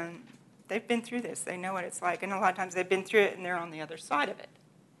been through this. They know what it's like. And a lot of times they've been through it and they're on the other side of it.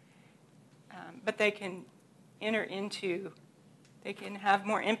 But they can they can have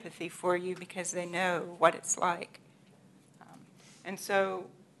more empathy for you because they know what it's like. And so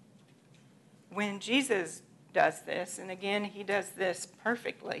when Jesus does this, and again, he does this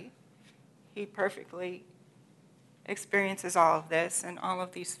perfectly. He perfectly experiences all of this and all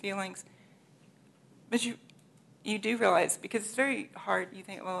of these feelings. But you do realize, because it's very hard, you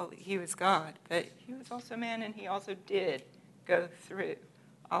think, well, he was God, but he was also man, and he also did go through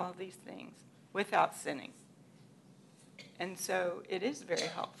all of these things without sinning. And so it is very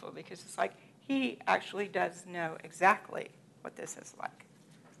helpful, because it's like he actually does know exactly what this is like.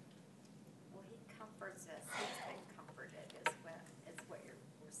 Well, he comforts us. He's been comforted, is what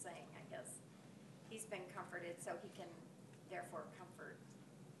we're saying, I guess. He's been comforted, so he can therefore comfort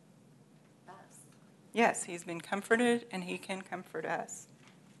us. Yes, he's been comforted, and he can comfort us.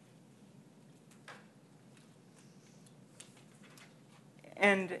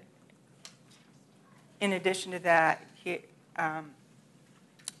 And in addition to that,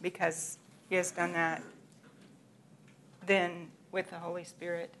 because he has done that, then with the Holy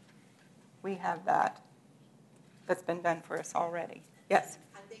Spirit, we have that's been done for us already. Yes?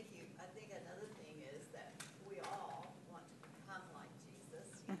 I think another thing is that we all want to become like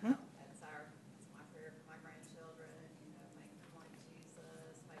Jesus, you know. That's my prayer for my grandchildren, you know, make them like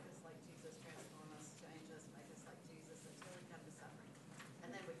Jesus, make us like Jesus, transform us, change us, make us like Jesus until we come to suffering.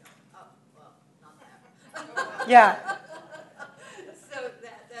 And then we go, oh, well, not that. Yeah. So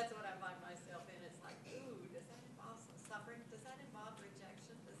that's what I find myself in. It's like, ooh, does that involve some suffering? Does that involve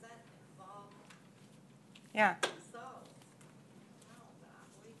rejection? Does that involve Yeah. so? No, but I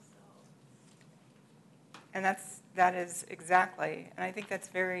believe so. And that is exactly, and I think that's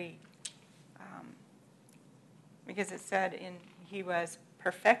very, because it said he was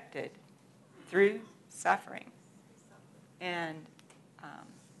perfected through suffering. And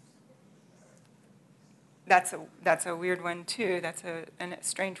that's a weird one too. That's a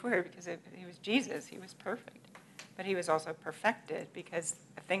strange word, because he was Jesus, he was perfect. But he was also perfected because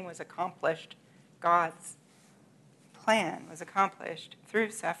a thing was accomplished. God's plan was accomplished through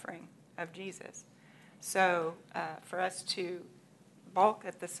suffering of Jesus. So for us to balk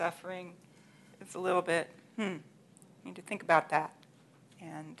at the suffering, it's a little bit, need to think about that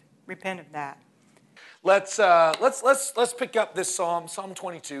and repent of that. Let's pick up this Psalm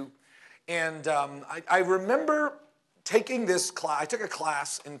 22. And I remember taking this class. I took a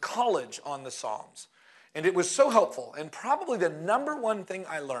class in college on the Psalms. And it was so helpful. And probably the number one thing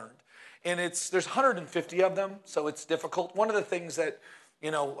I learned, and there's 150 of them, so it's difficult. One of the things that,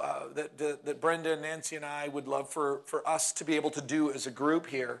 that Brenda and Nancy and I would love for us to be able to do as a group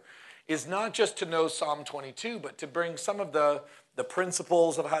here is not just to know Psalm 22, but to bring some of the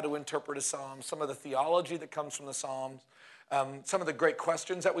principles of how to interpret a psalm, some of the theology that comes from the Psalms, some of the great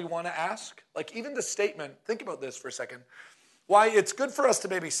questions that we want to ask. Like even the statement, think about this for a second, why it's good for us to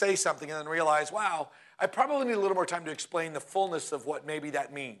maybe say something and then realize, wow, I probably need a little more time to explain the fullness of what maybe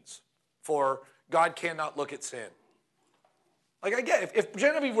that means for God cannot look at sin. Like I get, if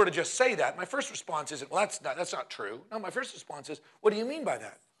Genevieve were to just say that, my first response isn't, well, that's not true. No, my first response is, what do you mean by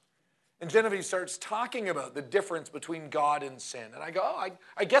that? And Genevieve starts talking about the difference between God and sin. And I go, oh,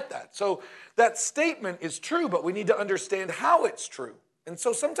 I get that. So that statement is true, but we need to understand how it's true. And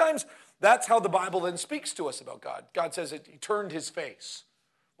so sometimes that's how the Bible then speaks to us about God. God says he turned his face.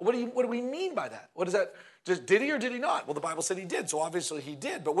 What do we mean by that? What is that? Did he or did he not? Well, the Bible said he did, so obviously he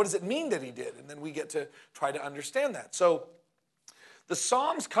did. But what does it mean that he did? And then we get to try to understand that. So the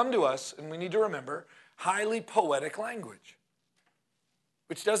Psalms come to us, and we need to remember, highly poetic language.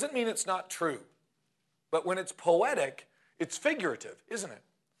 Which doesn't mean it's not true. But when it's poetic, it's figurative, isn't it?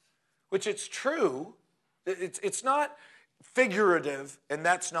 Which it's true. It's not figurative, and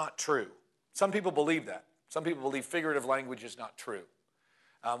that's not true. Some people believe that. Some people believe figurative language is not true.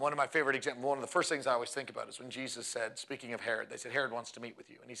 One of my favorite examples, one of the first things I always think about is when Jesus said, speaking of Herod, they said, Herod wants to meet with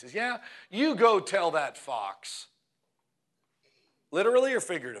you. And he says, yeah, you go tell that fox. Literally or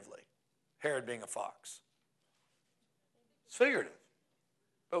figuratively? Herod being a fox. It's figurative.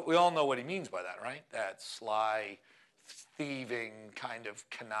 But we all know what he means by that, right? That sly, thieving, kind of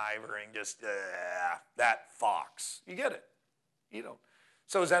conniving, just, that fox. You get it. You don't.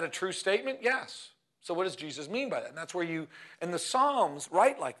 So is that a true statement? Yes. So what does Jesus mean by that? And that's where and the Psalms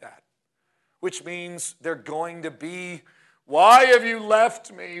write like that, which means they're going to be, why have you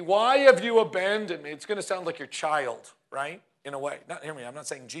left me? Why have you abandoned me? It's going to sound like your child, right? In a way. Hear me, I'm not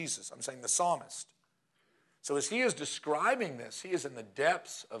saying Jesus. I'm saying the psalmist. So as he is describing this, he is in the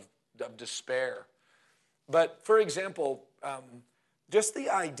depths of despair. But for example, just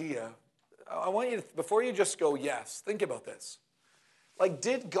the idea, I want you to, before you just go yes, think about this. Like,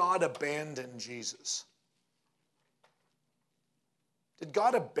 did God abandon Jesus? Did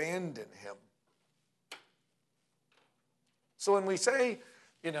God abandon him? So when we say,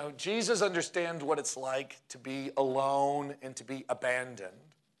 Jesus understands what it's like to be alone and to be abandoned,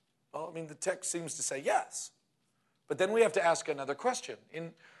 well, I mean, the text seems to say yes. But then we have to ask another question.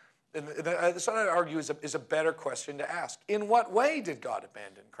 That's what I argue is a better question to ask. In what way did God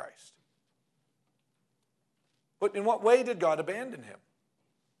abandon Christ? But in what way did God abandon him?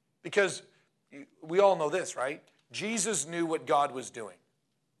 Because we all know this, right? Jesus knew what God was doing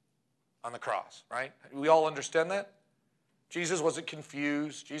on the cross, right? We all understand that? Jesus wasn't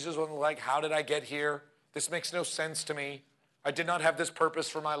confused. Jesus wasn't like, how did I get here? This makes no sense to me. I did not have this purpose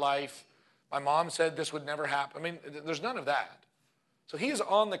for my life. My mom said this would never happen. I mean, there's none of that. So he is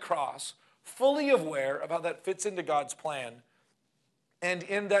on the cross, fully aware of how that fits into God's plan. And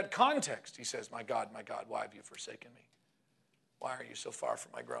in that context, he says, my God, why have you forsaken me? Why are you so far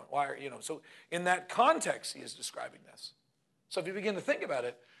from my groan? Why are, so in that context, he is describing this. So if you begin to think about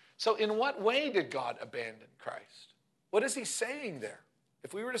it, so in what way did God abandon Christ? What is he saying there?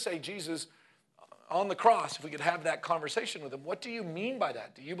 If we were to say Jesus on the cross, if we could have that conversation with him, what do you mean by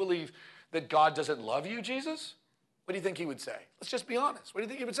that? Do you believe that God doesn't love you, Jesus? What do you think he would say? Let's just be honest. What do you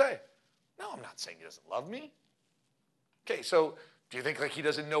think he would say? No, I'm not saying he doesn't love me. Okay, so do you think like he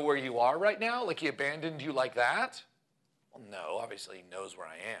doesn't know where you are right now? Like he abandoned you like that? Well, no, obviously he knows where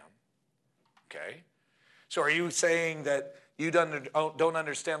I am. Okay. So are you saying that you don't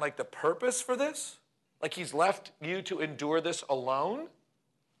understand like the purpose for this? Like he's left you to endure this alone?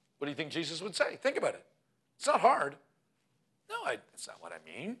 What do you think Jesus would say? Think about it. It's not hard. No, that's not what I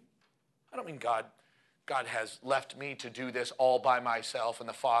mean. I don't mean God has left me to do this all by myself and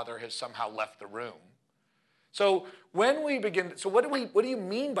the Father has somehow left the room. So when we begin, so what do you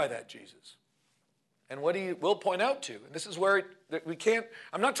mean by that, Jesus? And what we'll point out to, and this is where we can't,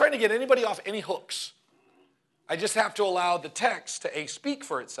 I'm not trying to get anybody off any hooks. I just have to allow the text to speak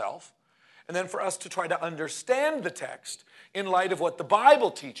for itself, and then for us to try to understand the text in light of what the Bible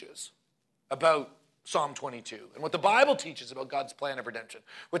teaches about Psalm 22, and what the Bible teaches about God's plan of redemption,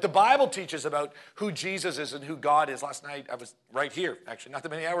 what the Bible teaches about who Jesus is and who God is. Last night, I was right here, actually, not that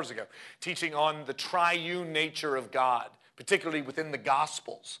many hours ago, teaching on the triune nature of God, particularly within the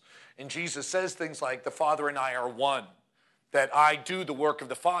Gospels. And Jesus says things like, the Father and I are one, that I do the work of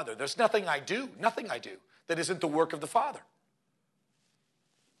the Father. There's nothing I do that isn't the work of the Father.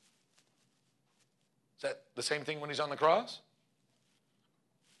 Is that the same thing when he's on the cross?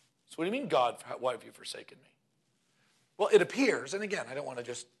 So what do you mean, God, why have you forsaken me? Well, it appears, and again, I don't want to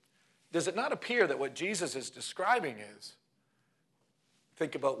just, does it not appear that what Jesus is describing is,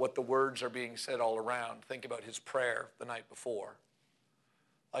 think about what the words are being said all around. Think about his prayer the night before.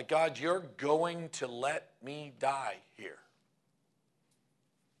 Like, God, you're going to let me die here.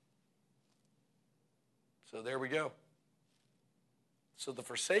 So there we go. So the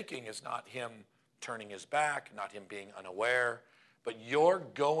forsaking is not him turning his back, not him being unaware, but you're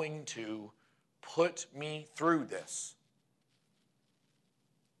going to put me through this.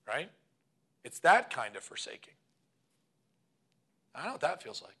 Right? It's that kind of forsaking. I don't know what that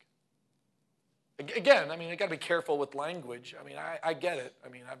feels like. Again, I mean, I got to be careful with language. I mean, I get it. I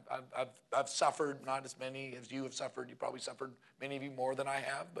mean, I've suffered, not as many as you have suffered. You probably suffered, many of you, more than I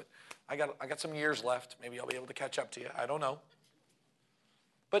have. But I got some years left. Maybe I'll be able to catch up to you. I don't know.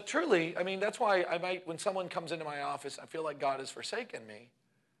 But truly, I mean, that's why I might, when someone comes into my office, I feel like God has forsaken me.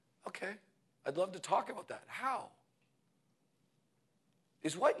 Okay, I'd love to talk about that. How?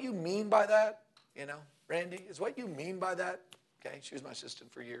 Is what you mean by that, Randy, is what you mean by that? Okay, she was my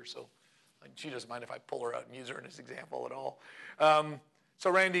assistant for years, so she doesn't mind if I pull her out and use her in this example at all.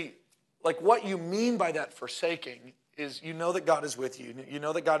 So Randy, like what you mean by that forsaking is you know that God is with you. You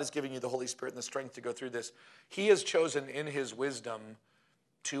know that God is giving you the Holy Spirit and the strength to go through this. He has chosen in his wisdom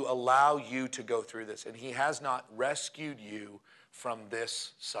to allow you to go through this. And he has not rescued you from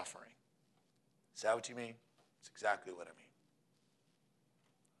this suffering. Is that what you mean? That's exactly what I mean.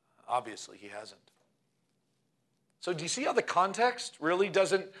 Obviously, he hasn't. So do you see how the context really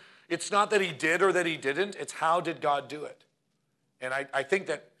doesn't, it's not that he did or that he didn't, it's how did God do it? And I think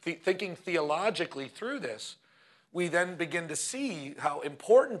that thinking theologically through this, we then begin to see how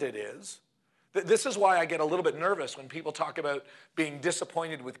important it is. This is why I get a little bit nervous when people talk about being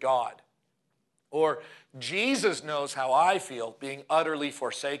disappointed with God. Or Jesus knows how I feel being utterly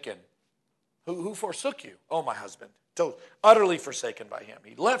forsaken. Who forsook you? Oh, my husband. So utterly forsaken by him.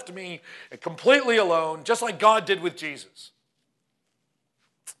 He left me completely alone, just like God did with Jesus.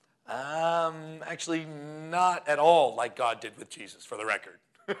 Actually, not at all like God did with Jesus, for the record.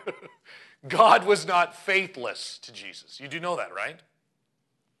 God was not faithless to Jesus. You do know that, right?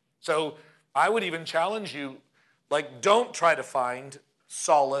 So I would even challenge you, like, don't try to find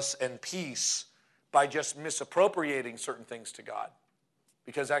solace and peace by just misappropriating certain things to God.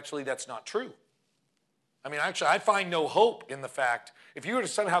 Because actually that's not true. I mean, actually, I find no hope in the fact, if you were to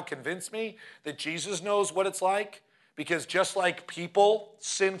somehow convince me that Jesus knows what it's like, because just like people,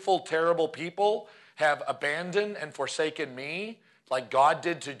 sinful, terrible people, have abandoned and forsaken me, like God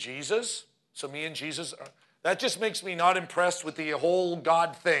did to Jesus, so me and Jesus, that just makes me not impressed with the whole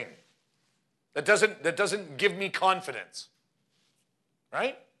God thing. That doesn't give me confidence.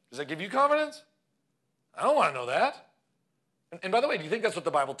 Right? Does that give you confidence? I don't want to know that. And by the way, do you think that's what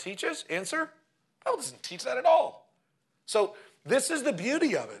the Bible teaches? Answer? The Bible doesn't teach that at all. So this is the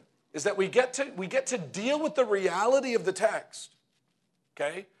beauty of it, is that we get to deal with the reality of the text.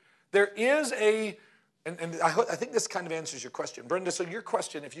 Okay? There is a And I think this kind of answers your question. Brenda, so your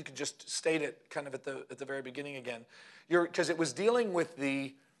question, if you could just state it kind of at the very beginning again, because it was dealing with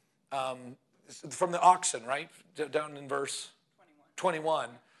the, from the oxen, right? Down in verse 21.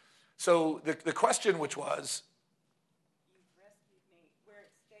 So the question which was, You've rescued me, where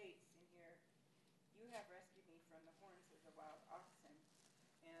it states in here, you have rescued me from the horns of the wild oxen.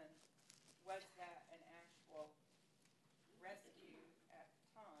 And was that an actual rescue at the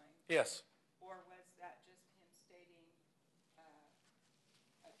time? yes, Or was that just him stating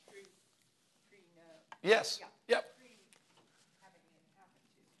a true pre-known? yes, yep, Pre-having it happen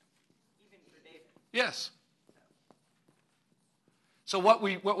to him, even for David. yes. So what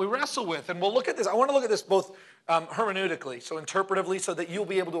we wrestle with, and we'll look at this, I want to look at this both hermeneutically, so interpretively, so that you'll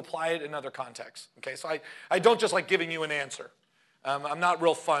be able to apply it in other contexts. Okay, so I don't just like giving you an answer. I'm not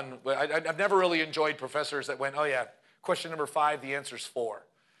real fun. I've never really enjoyed professors that went, oh yeah, question number 5, the answer's 4.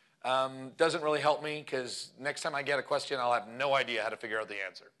 Doesn't really help me because next time I get a question, I'll have no idea how to figure out the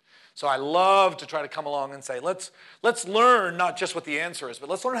answer. So I love to try to come along and say, let's learn not just what the answer is, but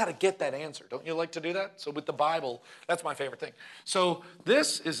let's learn how to get that answer. Don't you like to do that? So with the Bible, that's my favorite thing. So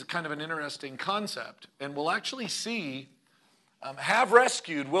this is kind of an interesting concept, and we'll actually see have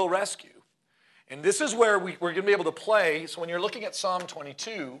rescued, will rescue. And this is where we're going to be able to play. So when you're looking at Psalm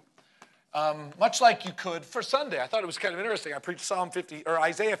 22, much like you could for Sunday. I thought it was kind of interesting. I preached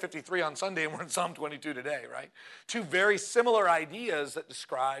Isaiah 53 on Sunday, and we're in Psalm 22 today, right? Two very similar ideas that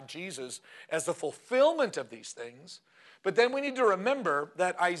describe Jesus as the fulfillment of these things. But then we need to remember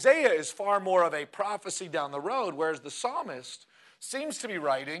that Isaiah is far more of a prophecy down the road, whereas the psalmist seems to be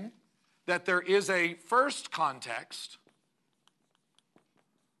writing that there is a first context,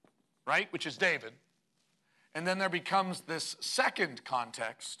 right, which is David, and then there becomes this second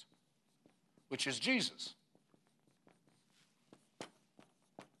context, which is Jesus.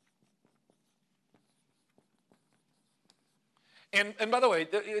 And by the way,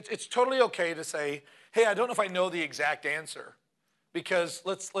 it's totally okay to say, hey, I don't know if I know the exact answer, because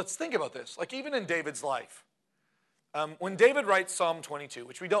let's think about this. Like even in David's life, when David writes Psalm 22,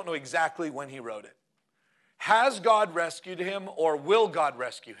 which we don't know exactly when he wrote it, has God rescued him or will God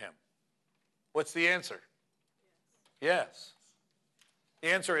rescue him? What's the answer? Yes.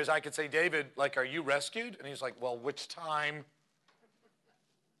 The answer is I could say, David, like, are you rescued? And he's like, well, which time?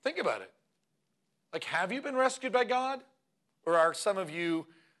 Think about it. Like, have you been rescued by God? Or are some of you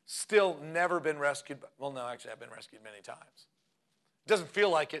still never been rescued? Well, no, actually, I've been rescued many times. It doesn't feel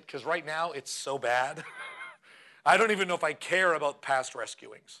like it because right now it's so bad. I don't even know if I care about past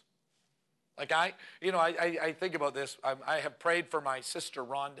rescuings. Like, I think about this. I have prayed for my sister,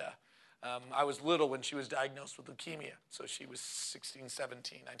 Rhonda. I was little when she was diagnosed with leukemia. So she was 16,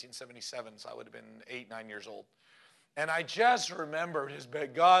 17, 1977. So I would have been 8, 9 years old. And I just remember just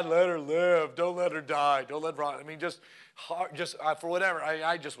being, God, let her live. Don't let her die. Don't let Rhonda. I mean, for whatever.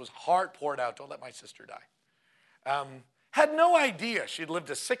 I just was heart poured out. Don't let my sister die. Had no idea she'd lived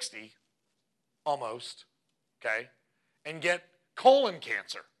to 60, almost, okay, and get colon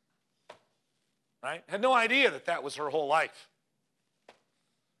cancer, right? Had no idea that was her whole life.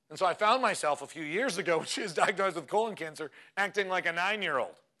 And so I found myself a few years ago when she was diagnosed with colon cancer acting like a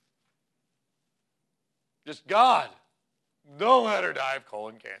 9-year-old. Just, God, don't let her die of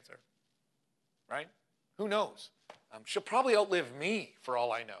colon cancer, right? Who knows? She'll probably outlive me for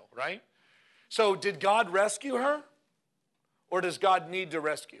all I know, right? So did God rescue her? Or does God need to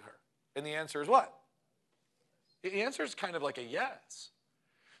rescue her? And the answer is what? The answer is kind of like a yes.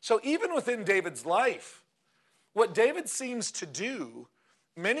 So even within David's life, what David seems to do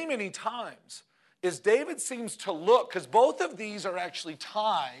many, many times is David seems to look, because both of these are actually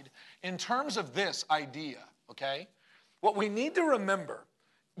tied in terms of this idea, okay? What we need to remember,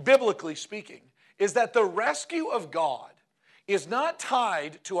 biblically speaking, is that the rescue of God is not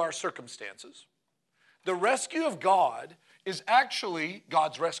tied to our circumstances. The rescue of God is actually,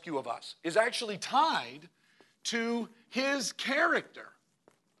 God's rescue of us, is actually tied to his character.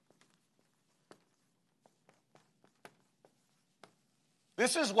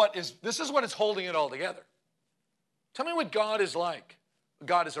 This is what is holding it all together. Tell me what God is like.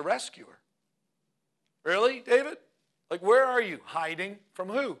 God is a rescuer. Really, David? Like, where are you? Hiding from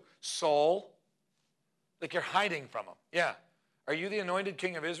who? Saul. Like, you're hiding from him. Yeah. Are you the anointed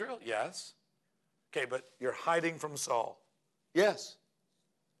king of Israel? Yes. Okay, but you're hiding from Saul. Yes.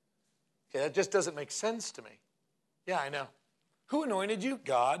 Okay, that just doesn't make sense to me. Yeah, I know. Who anointed you?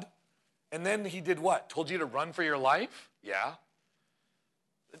 God. And then he did what? Told you to run for your life? Yeah.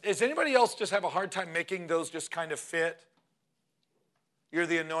 Does anybody else just have a hard time making those just kind of fit? You're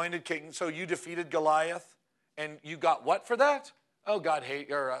the anointed king, so you defeated Goliath, and you got what for that? Oh,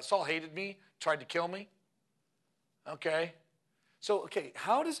 Saul hated me, tried to kill me. Okay. So,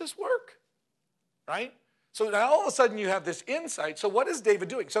 how does this work? Right? So now all of a sudden you have this insight. So what is David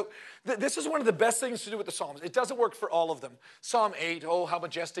doing? So this is one of the best things to do with the Psalms. It doesn't work for all of them. Psalm 8, oh, how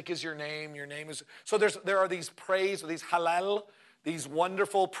majestic is your name. Your name is... So there are these praise, or these hallel, these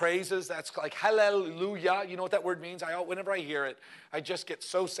wonderful praises. That's like hallelujah. You know what that word means? Whenever I hear it, I just get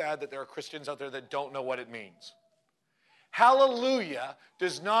so sad that there are Christians out there that don't know what it means. Hallelujah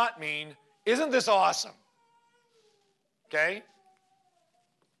does not mean, isn't this awesome? Okay?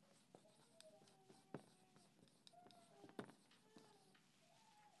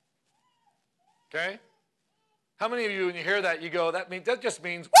 Okay? How many of you, when you hear that, you go, that just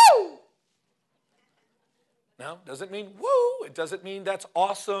means woo! No, doesn't mean woo. It doesn't mean that's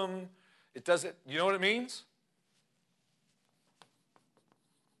awesome. It doesn't, you know what it means?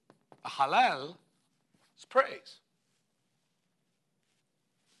 A halal is praise.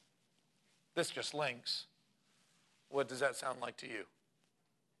 This just links. What does that sound like to you?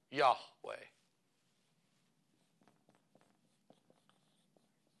 Yahweh.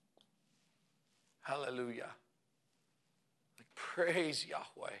 Hallelujah. Praise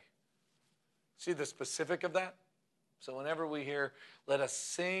Yahweh. See the specific of that? So whenever we hear, let us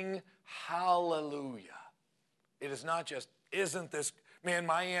sing hallelujah. It is not just, isn't this, man,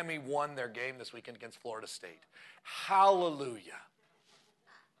 Miami won their game this weekend against Florida State. Hallelujah.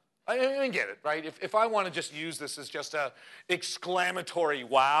 I get it, right? If I want to just use this as just a exclamatory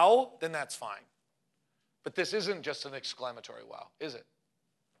wow, then that's fine. But this isn't just an exclamatory wow, is it?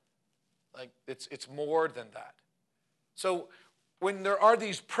 Like, it's more than that. So when there are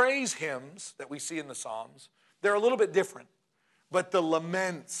these praise hymns that we see in the Psalms, they're a little bit different. But the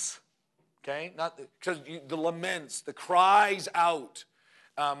laments, okay, because the laments, the cries out,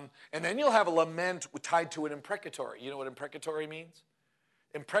 and then you'll have a lament tied to an imprecatory. You know what imprecatory means?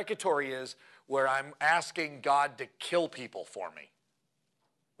 Imprecatory is where I'm asking God to kill people for me,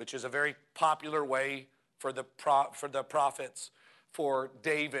 which is a very popular way for the prophets, for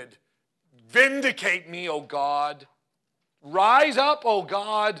David. Vindicate me, O God. Rise up, O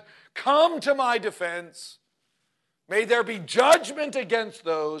God. Come to my defense. May there be judgment against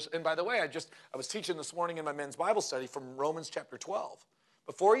those. And by the way, I was teaching this morning in my men's Bible study from Romans chapter 12.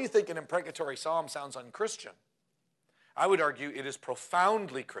 Before you think an imprecatory psalm sounds unchristian, I would argue it is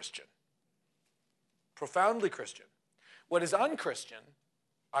profoundly Christian. Profoundly Christian. What is unchristian,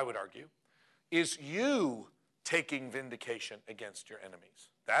 I would argue, is you taking vindication against your enemies.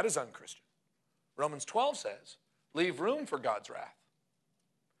 That is unchristian. Romans 12 says, leave room for God's wrath.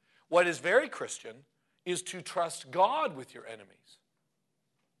 What is very Christian is to trust God with your enemies.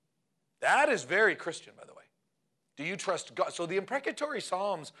 That is very Christian, by the way. Do you trust God? So the imprecatory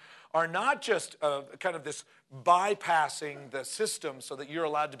psalms are not just kind of this bypassing the system so that you're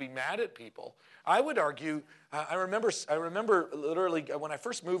allowed to be mad at people. I would argue, I remember literally when I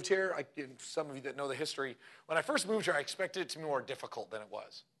first moved here, some of you that know the history, when I first moved here, I expected it to be more difficult than it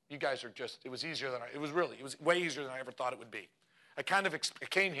was. You guys are it was easier than it was way easier than I ever thought it would be. I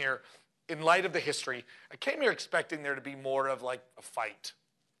came here, in light of the history, I came here expecting there to be more of like a fight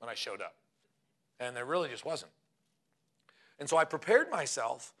when I showed up. And there really just wasn't. And so I prepared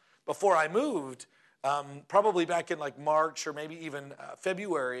myself before I moved, probably back in like March or maybe even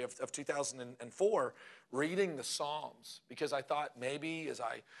February of 2004, reading the Psalms, because I thought maybe as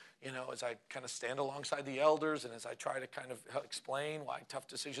I kind of stand alongside the elders and as I try to kind of explain why tough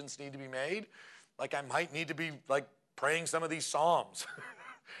decisions need to be made, like I might need to be like praying some of these Psalms.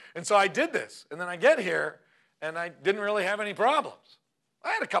 And so I did this. And then I get here and I didn't really have any problems. I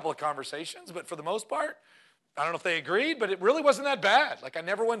had a couple of conversations, but for the most part, I don't know if they agreed, but it really wasn't that bad. Like I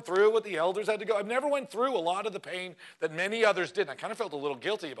never went through what the elders had to go. I never went through a lot of the pain that many others did. And I kind of felt a little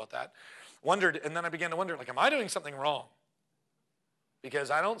guilty about that. And then I began to wonder, like, am I doing something wrong?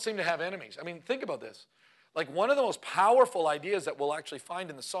 Because I don't seem to have enemies. I mean, think about this. Like one of the most powerful ideas that we'll actually find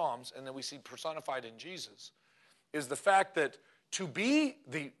in the Psalms, and that we see personified in Jesus, is the fact that to be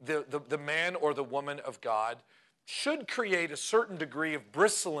the man or the woman of God should create a certain degree of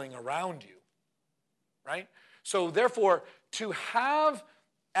bristling around you, right? So therefore, to have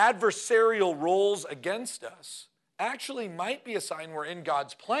adversarial roles against us actually might be a sign we're in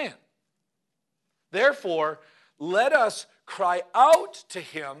God's plan. Therefore, let us cry out to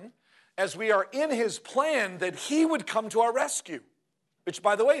him as we are in his plan that he would come to our rescue, which,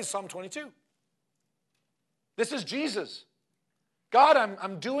 by the way, is Psalm 22. This is Jesus. God,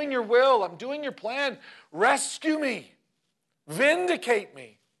 I'm doing your will. I'm doing your plan. Rescue me. Vindicate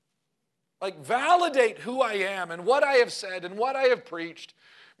me. Like, validate who I am and what I have said and what I have preached.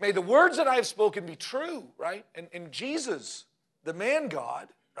 May the words that I have spoken be true, right? And Jesus the man God,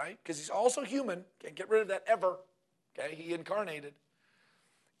 right? Because he's also human. Can't get rid of that ever. Okay, he incarnated.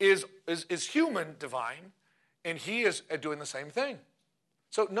 Is human divine, and he is doing the same thing.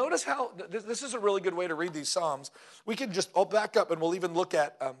 So notice how this is a really good way to read these Psalms. We can just, I'll back up and we'll even look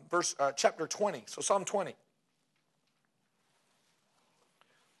at chapter 20. So Psalm 20.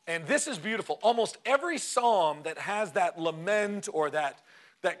 And this is beautiful. Almost every psalm that has that lament or that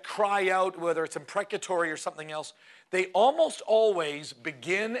cry out, whether it's imprecatory or something else, they almost always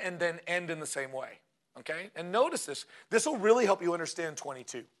begin and then end in the same way. Okay? And notice this. This will really help you understand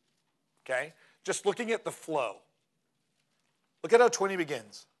 22. Okay? Just looking at the flow. Look at how 20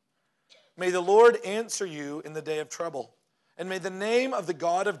 begins. May the Lord answer you in the day of trouble, and may the name of the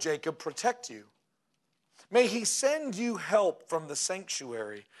God of Jacob protect you. May he send you help from the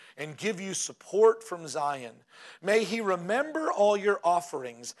sanctuary and give you support from Zion. May he remember all your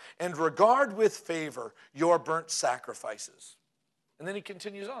offerings and regard with favor your burnt sacrifices. And then he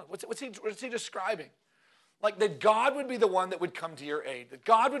continues on. What's he describing? Like that God would be the one that would come to your aid. That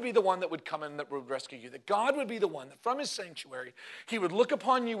God would be the one that would come in that would rescue you. That God would be the one that from his sanctuary, he would look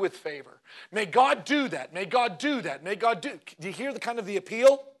upon you with favor. May God do that. May God do that. May God do. Do you hear the kind of the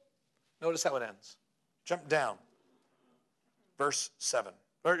appeal? Notice how it ends. Jump down. Verse 7.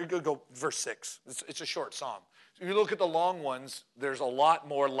 Or go verse 6. It's a short psalm. If you look at the long ones, there's a lot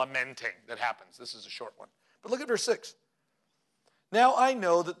more lamenting that happens. This is a short one. But look at verse 6. Now I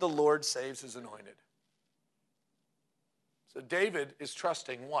know that the Lord saves his anointed. So David is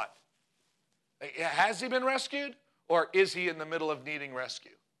trusting what? Has he been rescued? Or is he in the middle of needing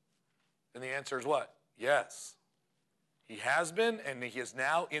rescue? And the answer is what? Yes. He has been, and he is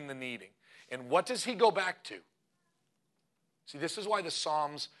now in the needing. And what does he go back to? See, this is why the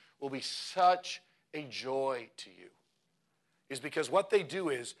Psalms will be such a joy to you. Is because what they do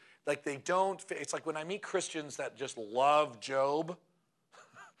is, like they don't, it's like when I meet Christians that just love Job.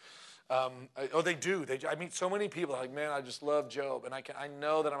 They do. I meet so many people like, man, I just love Job. And I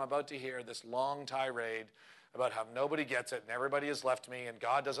know that I'm about to hear this long tirade about how nobody gets it and everybody has left me and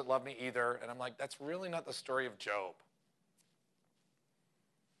God doesn't love me either. And I'm like, that's really not the story of Job.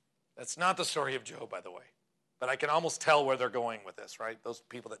 That's not the story of Job, by the way. But I can almost tell where they're going with this, right? Those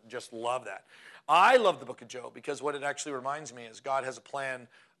people that just love that. I love the book of Job because what it actually reminds me is God has a plan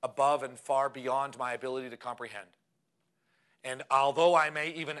above and far beyond my ability to comprehend. And although I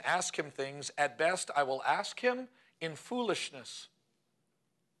may even ask him things, at best I will ask him in foolishness.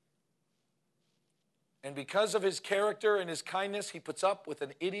 And because of his character and his kindness, he puts up with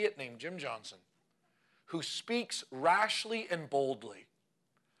an idiot named Jim Johnson, who speaks rashly and boldly,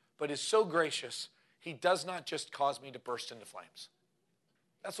 but is so gracious, he does not just cause me to burst into flames.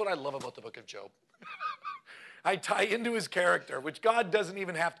 That's what I love about the book of Job. I tie into his character, which God doesn't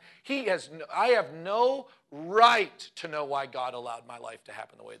even have to. I have no right to know why God allowed my life to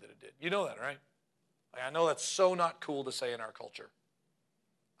happen the way that it did. You know that, right? I know that's so not cool to say in our culture.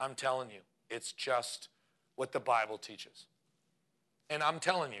 I'm telling you, it's just what the Bible teaches. And I'm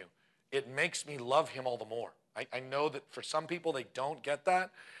telling you, it makes me love him all the more. I know that for some people, they don't get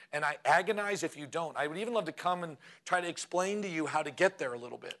that. And I agonize if you don't. I would even love to come and try to explain to you how to get there a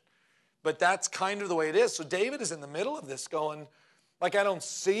little bit. But that's kind of the way it is. So David is in the middle of this going, like, I don't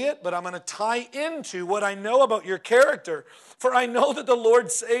see it, but I'm going to tie into what I know about your character. For I know that the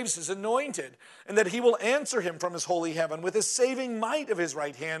Lord saves his anointed, and that he will answer him from his holy heaven with his saving might of his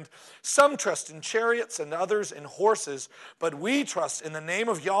right hand. Some trust in chariots and others in horses, but we trust in the name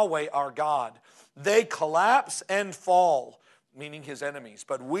of Yahweh our God. They collapse and fall, meaning his enemies.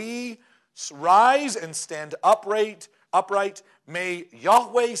 But we rise and stand upright. May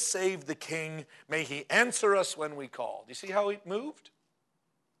Yahweh save the king. May he answer us when we call. Do you see how it moved?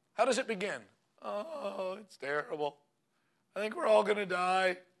 How does it begin? Oh, it's terrible. I think we're all going to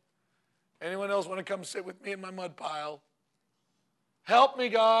die. Anyone else want to come sit with me in my mud pile? Help me,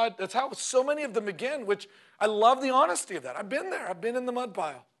 God. That's how so many of them begin, which I love the honesty of that. I've been there. I've been in the mud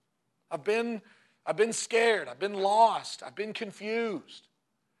pile. I've been scared. I've been lost. I've been confused.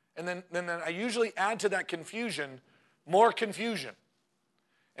 And then I usually add to that confusion more confusion.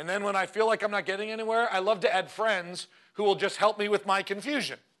 And then when I feel like I'm not getting anywhere, I love to add friends who will just help me with my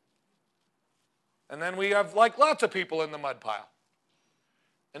confusion. And then we have like lots of people in the mud pile.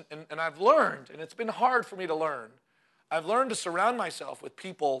 And I've learned, and it's been hard for me to learn, I've learned to surround myself with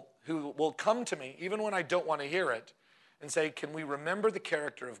people who will come to me, even when I don't want to hear it, and say, can we remember the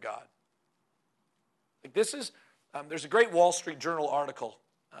character of God? Like this is, there's a great Wall Street Journal article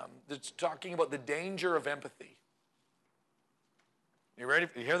that's talking about the danger of empathy. You ready?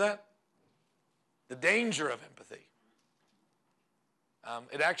 You hear that? The danger of empathy.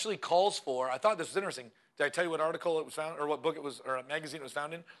 It actually calls for, I thought this was interesting, Did I tell you what article it was found, or what book it was, or a magazine it was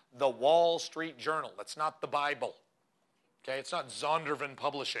found in? The Wall Street Journal. That's not the Bible. Okay, it's not Zondervan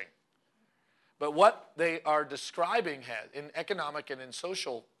Publishing. But what they are describing in economic and in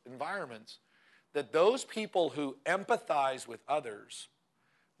social environments, that those people who empathize with others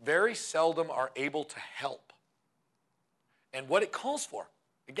very seldom are able to help. And what it calls for,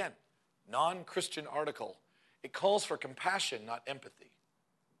 again, non-Christian article, it calls for compassion, not empathy.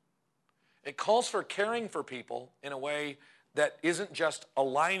 It calls for caring for people in a way that isn't just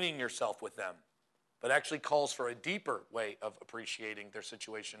aligning yourself with them, but actually calls for a deeper way of appreciating their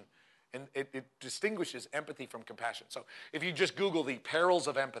situation. And it distinguishes empathy from compassion. So if you just Google the perils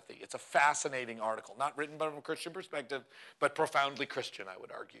of empathy, it's a fascinating article, not written from a Christian perspective, but profoundly Christian, I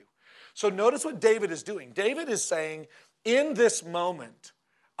would argue. So notice what David is doing. David is saying, in this moment,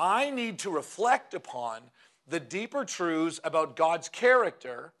 I need to reflect upon the deeper truths about God's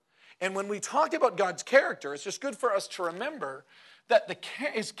character. And when we talk about God's character, it's just good for us to remember that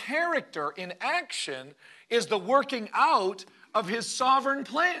his character in action is the working out of his sovereign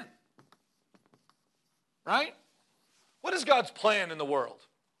plan. Right? What is God's plan in the world?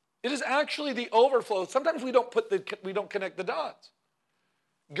 It is actually the overflow. Sometimes we don't connect the dots.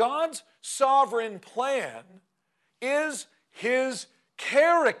 God's sovereign plan is his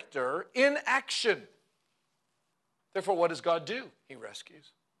character in action. Therefore, what does God do? He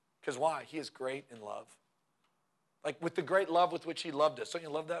rescues. Because why? He is great in love. Like with the great love with which he loved us. Don't you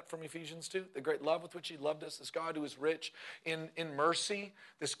love that from Ephesians 2? The great love with which he loved us. This God who is rich in mercy.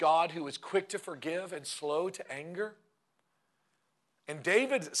 This God who is quick to forgive and slow to anger. And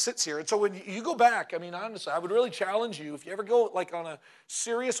David sits here. And so when you go back, I mean, honestly, I would really challenge you, if you ever go like on a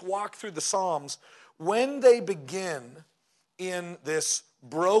serious walk through the Psalms, when they begin in this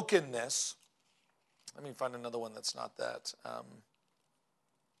brokenness, let me find another one that's not that.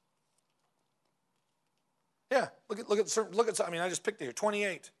 Yeah, look at. I mean, I just picked it here.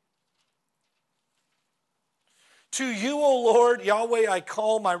 28. To you, O Lord, Yahweh, I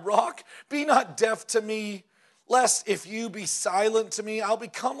call my rock. Be not deaf to me, lest if you be silent to me, I'll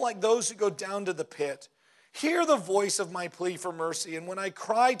become like those who go down to the pit. Hear the voice of my plea for mercy, and when I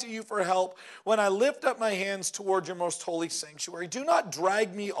cry to you for help, when I lift up my hands toward your most holy sanctuary, do not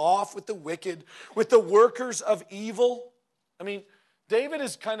drag me off with the wicked, with the workers of evil. I mean, David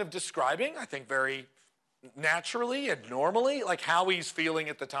is kind of describing, I think very naturally and normally, like how he's feeling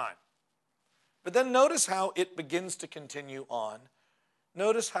at the time. But then notice how it begins to continue on.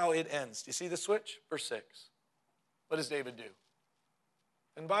 Notice how it ends. Do you see the switch? Verse 6. What does David do?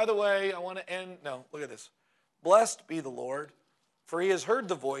 And by the way, I want to end, no, look at this. Blessed be the Lord, for he has heard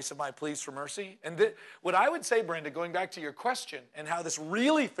the voice of my pleas for mercy. And what I would say, Brenda, going back to your question and how this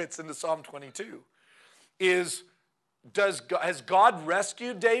really fits into Psalm 22, is has God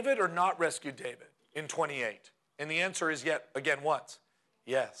rescued David or not rescued David in 28? And the answer is yet again what?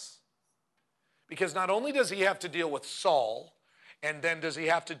 Yes. Because not only does he have to deal with Saul, and then does he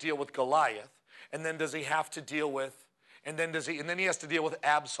have to deal with Goliath, and then does he have to deal with, and then he has to deal with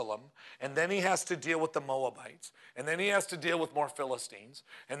Absalom, and then he has to deal with the Moabites, and then he has to deal with more Philistines,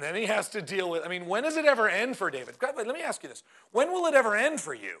 and then he has to deal with, I mean, when does it ever end for David? Let me ask you this. When will it ever end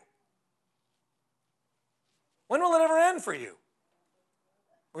for you? When will it ever end for you?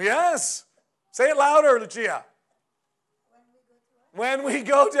 Yes. Say it louder, Lucia. When we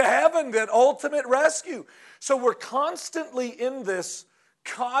go to heaven, that ultimate rescue. So we're constantly in this,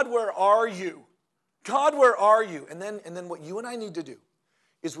 God, where are you? God, where are you? And then what you and I need to do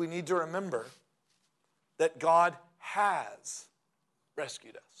is we need to remember that God has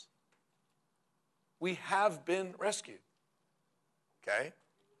rescued us. We have been rescued. Okay?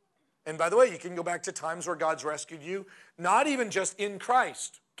 And by the way, you can go back to times where God's rescued you, not even just in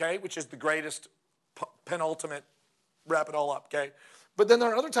Christ, okay, which is the greatest penultimate, wrap it all up, okay? But then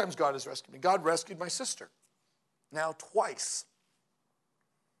there are other times God has rescued me. God rescued my sister, now twice.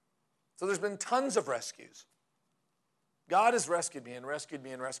 So there's been tons of rescues. God has rescued me and rescued me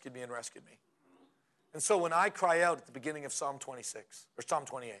and rescued me and rescued me. And so when I cry out at the beginning of Psalm 26, or Psalm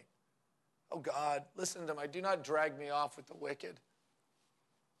 28, oh God, listen to me, do not drag me off with the wicked.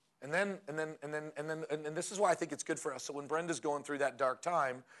 And then this is why I think it's good for us. So when Brenda's going through that dark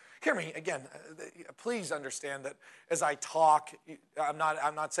time, hear me again. Please understand that as I talk, I'm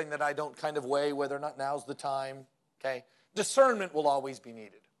not saying that I don't kind of weigh whether or not now's the time. Okay, discernment will always be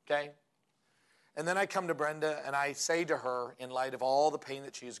needed. Okay, and then I come to Brenda and I say to her, in light of all the pain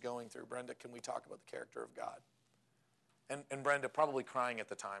that she is going through, Brenda, can we talk about the character of God? And Brenda probably crying at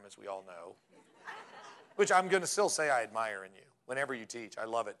the time, as we all know, which I'm going to still say I admire in you. Whenever you teach, I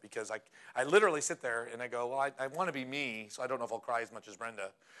love it because I literally sit there and I go, well, I want to be me, so I don't know if I'll cry as much as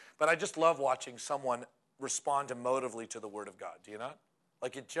Brenda. But I just love watching someone respond emotively to the Word of God. Do you not?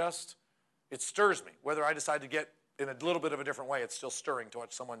 Like it stirs me. Whether I decide to get in a little bit of a different way, it's still stirring to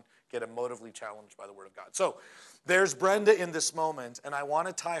watch someone get emotively challenged by the Word of God. So there's Brenda in this moment, and I want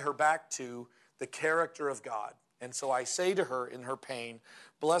to tie her back to the character of God. And so I say to her in her pain,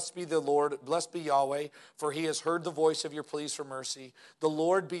 blessed be the Lord, blessed be Yahweh, for he has heard the voice of your pleas for mercy. The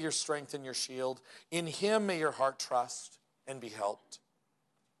Lord be your strength and your shield. In him may your heart trust and be helped.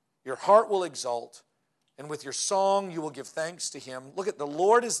 Your heart will exult, and with your song you will give thanks to him. Look at the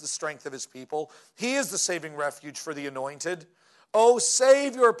Lord is the strength of his people. He is the saving refuge for the anointed. Oh,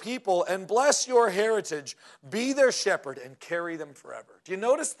 save your people and bless your heritage. Be their shepherd and carry them forever. Do you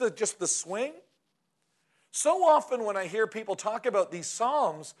notice just the swing? So often when I hear people talk about these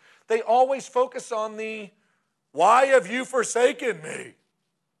Psalms, they always focus on the, why have you forsaken me?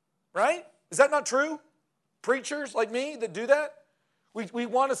 Right? Is that not true? Preachers like me that do that? We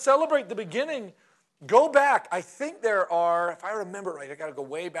want to celebrate the beginning. Go back. I think there are, if I remember right, I got to go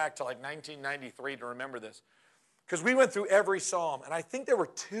way back to like 1993 to remember this. Because we went through every Psalm, and I think there were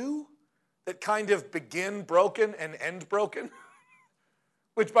 2 that kind of begin broken and end broken.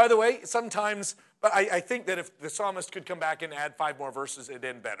 Which, by the way, sometimes, but I think that if the psalmist could come back and add 5 more verses, it'd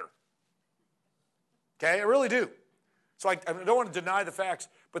end better. Okay, I really do. So I don't want to deny the facts,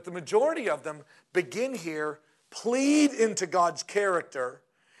 but the majority of them begin here, plead into God's character,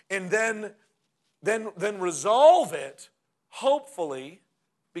 and then resolve it, hopefully,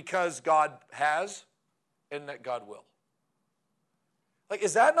 because God has and that God will. Like,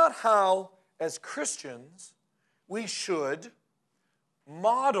 is that not how, as Christians, we should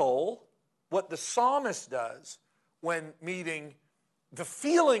model what the psalmist does when meeting the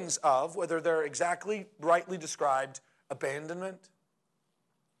feelings of, whether they're exactly rightly described, abandonment,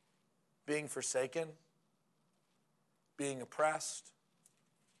 being forsaken, being oppressed?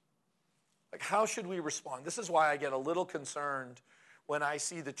 Like, how should we respond? This is why I get a little concerned when I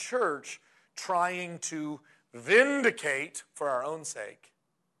see the church trying to vindicate, for our own sake,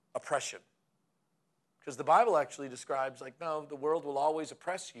 oppression. Because the Bible actually describes, like, no, the world will always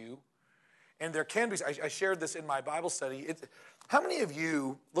oppress you. And there can be, I shared this in my Bible study. How many of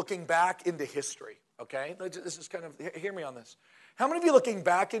you, looking back into history, okay? This is kind of, hear me on this. How many of you looking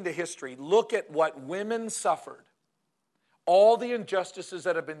back into history look at what women suffered? All the injustices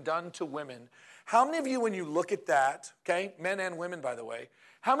that have been done to women. How many of you, when you look at that, okay, men and women, by the way,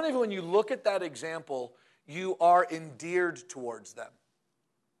 how many of you, when you look at that example, you are endeared towards them?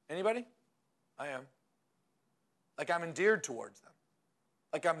 Anybody? I am. Like, I'm endeared towards them.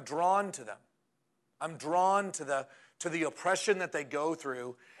 Like, I'm drawn to them. I'm drawn to the oppression that they go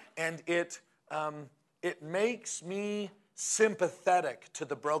through, and it makes me sympathetic to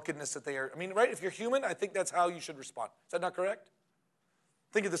the brokenness that they are. I mean, right? If you're human, I think that's how you should respond. Is that not correct?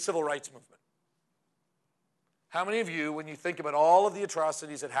 Think of the civil rights movement. How many of you, when you think about all of the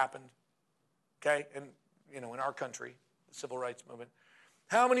atrocities that happened, okay, and in our country, the civil rights movement,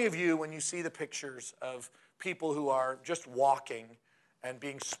 how many of you, when you see the pictures of people who are just walking and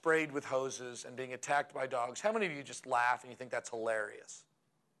being sprayed with hoses and being attacked by dogs, how many of you just laugh and you think that's hilarious?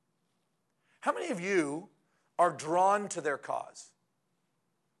 How many of you are drawn to their cause?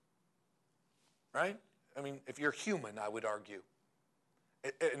 Right? I mean, if you're human, I would argue.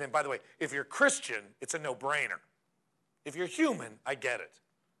 And then, by the way, if you're Christian, it's a no-brainer. If you're human, I get it.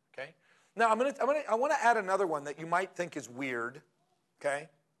 Okay? Now, I want to add another one that you might think is weird, okay?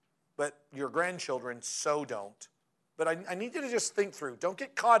 But your grandchildren so don't. But I need you to just think through. Don't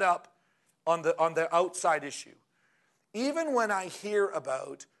get caught up on the outside issue. Even when I hear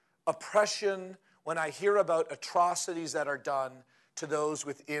about oppression, when I hear about atrocities that are done to those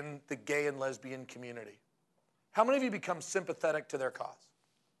within the gay and lesbian community, how many of you become sympathetic to their cause?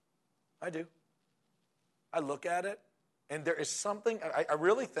 I do. I look at it, and there is something, I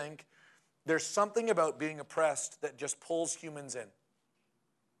really think there's something about being oppressed that just pulls humans in.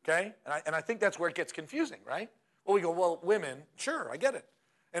 Okay? And I think that's where it gets confusing, right? Well, we go, well, women, sure, I get it.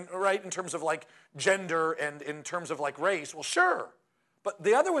 And right, in terms of like gender and in terms of like race, well, sure. But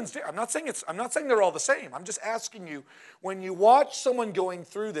the other ones, I'm not saying they're all the same. I'm just asking you, when you watch someone going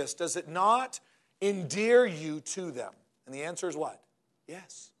through this, does it not endear you to them? And the answer is what?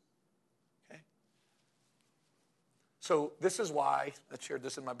 Yes. Okay. So this is why, I shared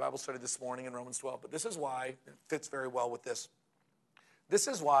this in my Bible study this morning in Romans 12, but this is why, it fits very well with this. This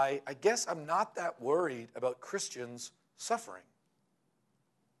is why I guess I'm not that worried about Christians suffering.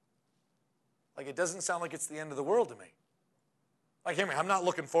 Like, it doesn't sound like it's the end of the world to me. Like, hear me, I'm not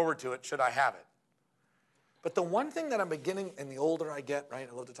looking forward to it, should I have it. But the one thing that I'm beginning, and the older I get, right,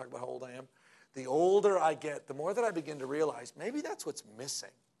 I love to talk about how old I am. The older I get, the more that I begin to realize, maybe that's what's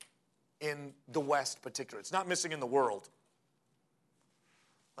missing. in the West particularly. It's not missing in the world.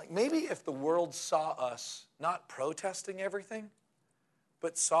 Like maybe if the world saw us not protesting everything,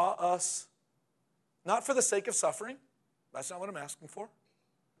 but saw us not for the sake of suffering, that's not what I'm asking for,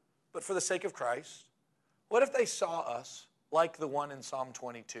 but for the sake of Christ. What if they saw us like the one in Psalm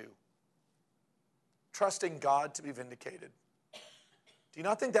 22, trusting God to be vindicated? Do you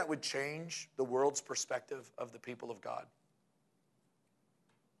not think that would change the world's perspective of the people of God?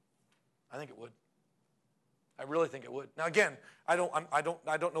 I think it would. I really think it would. Now again, I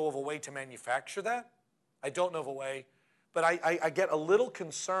don't know of a way to manufacture that. I don't know of a way, but I get a little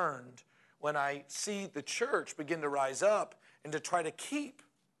concerned when I see the church begin to rise up and to try to keep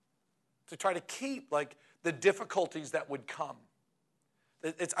like the difficulties that would come.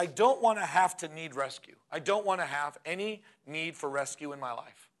 I don't want to have to need rescue. I don't want to have any need for rescue in my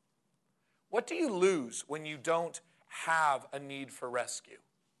life. What do you lose when you don't have a need for rescue?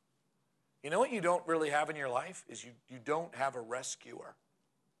 You know what you don't really have in your life is you don't have a rescuer.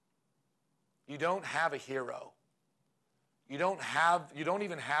 You don't have a hero. You don't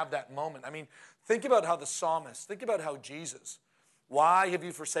even have that moment. I mean, think about how the psalmist, think about how Jesus, why have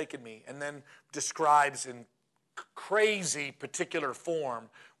you forsaken me? And then describes in crazy particular form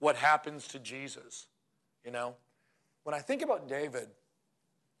what happens to Jesus. You know, when I think about David,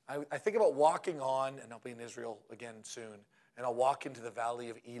 I think about walking on, and I'll be in Israel again soon, and I'll walk into the valley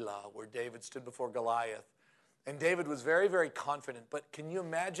of Elah where David stood before Goliath. And David was very, very confident. But can you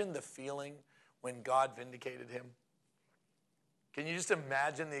imagine the feeling when God vindicated him? Can you just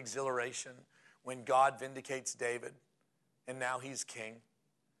imagine the exhilaration when God vindicates David and now he's king?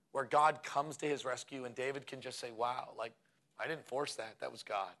 Where God comes to his rescue and David can just say, wow, like, I didn't force that. That was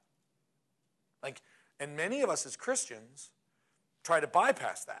God. Like, and many of us as Christians try to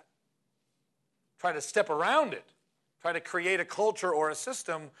bypass that. Try to step around it. Try to create a culture or a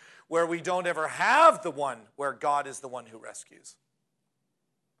system where we don't ever have the one where God is the one who rescues.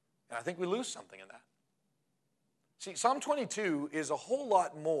 And I think we lose something in that. See, Psalm 22 is a whole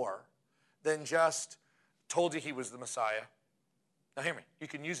lot more than just told you he was the Messiah. Now hear me, you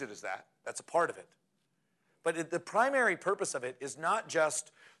can use it as that. That's a part of it. But the primary purpose of it is not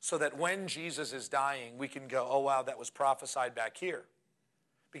just so that when Jesus is dying, we can go, oh wow, that was prophesied back here.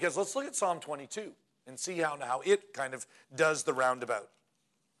 Because let's look at Psalm 22 and see how it kind of does the roundabout.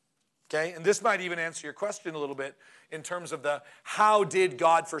 Okay, and this might even answer your question a little bit in terms of the how did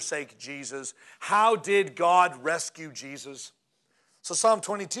God forsake Jesus? How did God rescue Jesus? So Psalm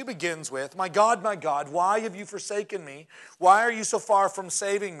 22 begins with, my God, why have you forsaken me? Why are you so far from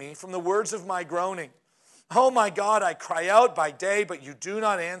saving me from the words of my groaning? Oh my God, I cry out by day, but you do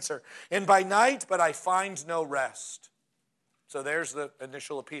not answer, and by night, but I find no rest. So there's the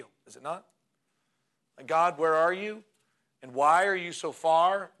initial appeal, is it not? God, where are you? And why are you so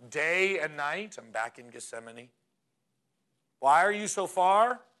far? Day and night. I'm back in Gethsemane. Why are you so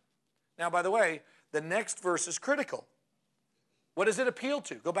far? Now, by the way, the next verse is critical. What does it appeal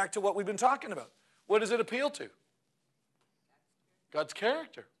to? Go back to what we've been talking about. What does it appeal to? God's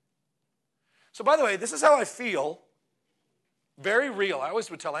character. So, by the way, this is how I feel. Very real. I always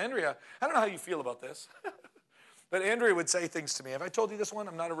would tell Andrea, I don't know how you feel about this. But Andrea would say things to me. Have I told you this one?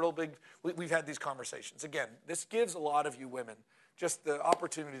 I'm not a real big, we've had these conversations. Again, this gives a lot of you women just the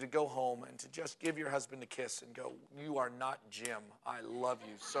opportunity to go home and to just give your husband a kiss and go, you are not Jim. I love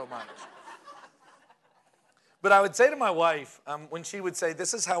you so much. But I would say to my wife, when she would say,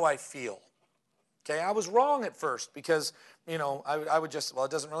 this is how I feel. Okay, I was wrong at first because, you know, I would just, well,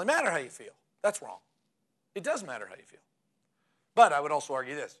 it doesn't really matter how you feel. That's wrong. It does matter how you feel. But I would also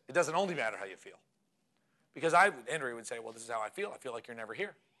argue this. It doesn't only matter how you feel. Because Andrea would say, well, this is how I feel. I feel like you're never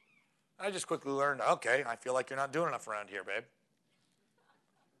here. I just quickly learned, okay, I feel like you're not doing enough around here, babe.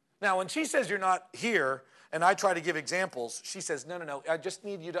 Now, when she says you're not here, and I try to give examples, she says, no, I just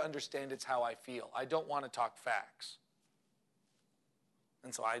need you to understand it's how I feel. I don't want to talk facts.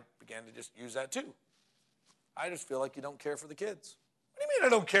 And so I began to just use that too. I just feel like you don't care for the kids. What do you mean I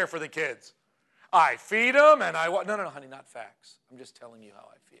don't care for the kids? I feed them and no, honey, not facts. I'm just telling you how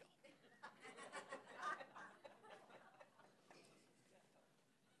I feel.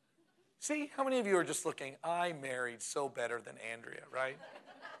 See, how many of you are just looking, I married so better than Andrea, right?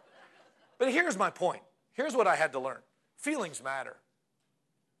 But here's my point. Here's what I had to learn. Feelings matter.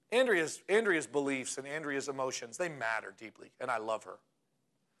 Andrea's beliefs and Andrea's emotions, they matter deeply, and I love her.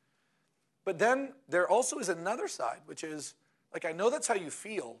 But then there also is another side, which is, like, I know that's how you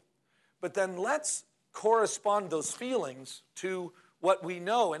feel, but then let's correspond those feelings to what we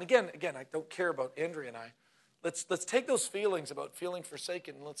know. And again, I don't care about Andrea and I. Let's take those feelings about feeling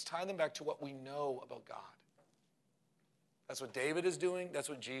forsaken and let's tie them back to what we know about God. That's what David is doing. That's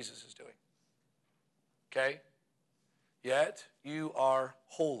what Jesus is doing. Okay? Yet you are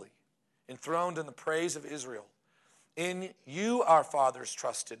holy, enthroned in the praise of Israel. In you our fathers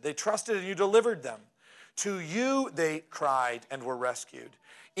trusted. They trusted and you delivered them. To you they cried and were rescued.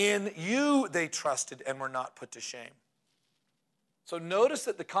 In you they trusted and were not put to shame. So notice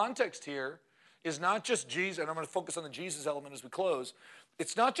that the context here is not just Jesus, and I'm going to focus on the Jesus element as we close.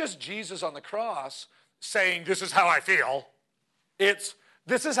 It's not just Jesus on the cross saying, this is how I feel. It's,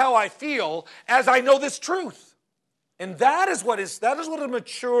 this is how I feel as I know this truth. And that is what a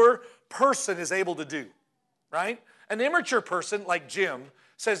mature person is able to do, right? An immature person like Jim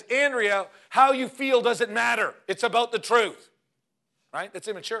says, Andrea, how you feel doesn't matter. It's about the truth, right? That's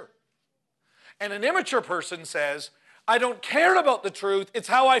immature. And an immature person says, I don't care about the truth. It's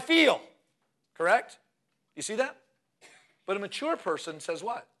how I feel, correct? You see that? But a mature person says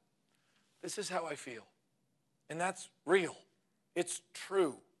what? This is how I feel. And that's real. It's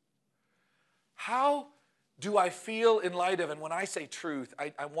true. How do I feel in light of, and when I say truth,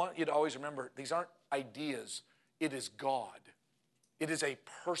 I want you to always remember, these aren't ideas. It is God. It is a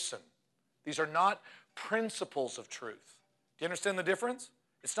person. These are not principles of truth. Do you understand the difference?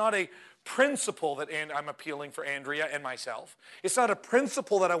 It's not a principle that I'm appealing for Andrea and myself. It's not a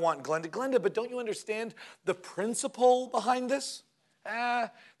principle that I want Glenda. Glenda, but don't you understand the principle behind this?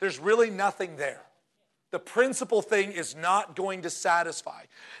 There's really nothing there. The principle thing is not going to satisfy.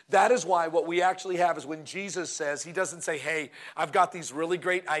 That is why what we actually have is when Jesus says, he doesn't say, hey, I've got these really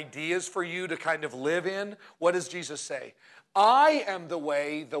great ideas for you to kind of live in. What does Jesus say? I am the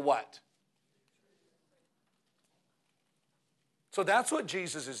way, the what? So that's what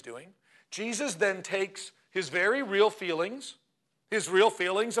Jesus is doing. Jesus then takes his very real feelings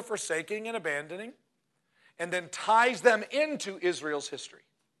of forsaking and abandoning, and then ties them into Israel's history.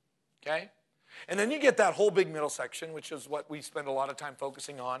 Okay? And then you get that whole big middle section, which is what we spend a lot of time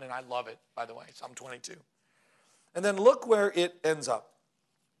focusing on, and I love it, by the way, Psalm 22. And then look where it ends up.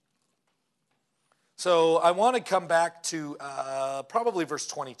 So I want to come back to probably verse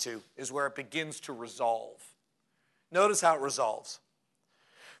 22 is where it begins to resolve. Notice how it resolves.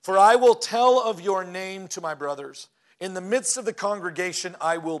 For I will tell of your name to my brothers. In the midst of the congregation,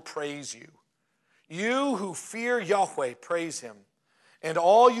 I will praise you. You who fear Yahweh, praise him. And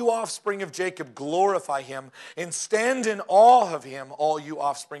all you offspring of Jacob, glorify him. And stand in awe of him, all you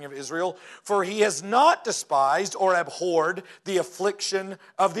offspring of Israel. For he has not despised or abhorred the affliction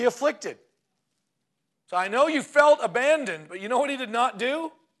of the afflicted. So I know you felt abandoned, but you know what he did not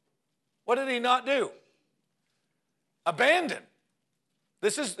do? What did he not do? Abandon.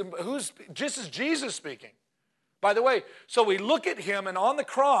 This is Jesus speaking. By the way, so we look at him, and on the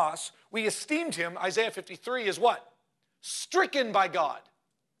cross, we esteemed him, Isaiah 53, as what? Stricken by God.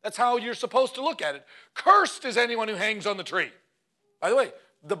 That's how you're supposed to look at it. Cursed is anyone who hangs on the tree. By the way,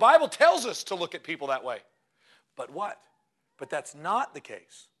 the Bible tells us to look at people that way. But what? But that's not the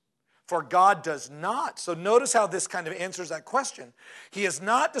case. For God does not. So notice how this kind of answers that question. He has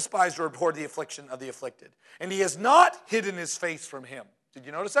not despised or abhorred the affliction of the afflicted. And he has not hidden his face from him. Did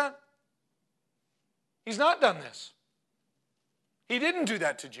you notice that? He's not done this. He didn't do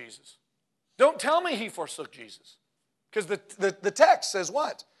that to Jesus. Don't tell me he forsook Jesus. Because the text says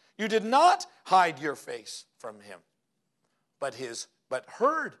what? You did not hide your face from him, but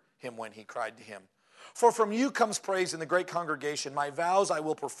heard him when he cried to him. For from you comes praise in the great congregation. My vows I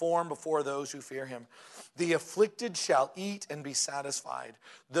will perform before those who fear him. The afflicted shall eat and be satisfied.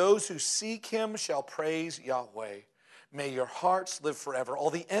 Those who seek him shall praise Yahweh. May your hearts live forever. All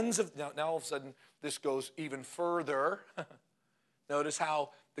the ends of, now all of a sudden this goes even further. Notice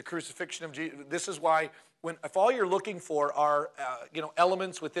how the crucifixion of Jesus, this is why if all you're looking for are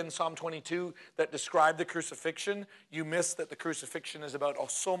elements within Psalm 22 that describe the crucifixion, you miss that the crucifixion is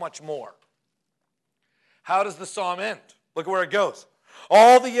about so much more. How does the psalm end? Look at where it goes.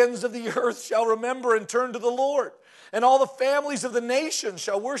 All the ends of the earth shall remember and turn to the Lord, and all the families of the nations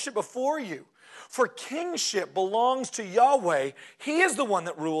shall worship before you. For kingship belongs to Yahweh. He is the one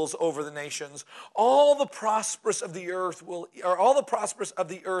that rules over the nations. All the prosperous of the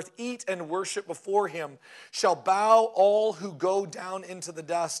earth eat and worship before him. Shall bow all who go down into the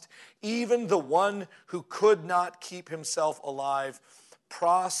dust, even the one who could not keep himself alive.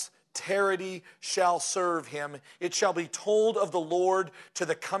 Posterity shall serve him. It shall be told of the Lord to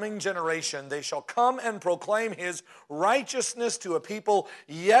the coming generation. They shall come and proclaim his righteousness to a people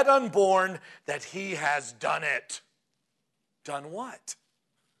yet unborn, that he has done it. Done what?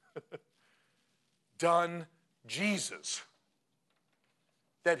 Done Jesus.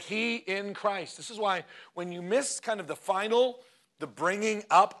 That he in Christ. This is why when you miss kind of the bringing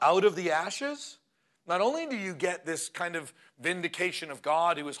up out of the ashes, Not only do you get this kind of vindication of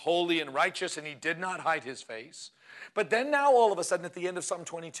God who is holy and righteous and he did not hide his face, but then now all of a sudden at the end of Psalm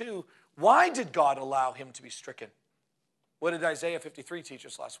 22, why did God allow him to be stricken? What did Isaiah 53 teach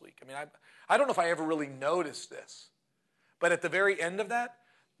us last week? I mean, I don't know if I ever really noticed this, but at the very end of that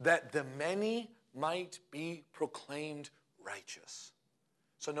the many might be proclaimed righteous.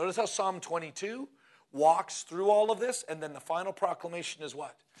 So notice how Psalm 22 walks through all of this, and then the final proclamation is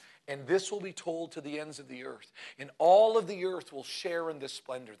what? And this will be told to the ends of the earth. And all of the earth will share in this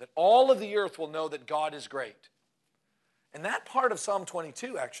splendor, that all of the earth will know that God is great. And that part of Psalm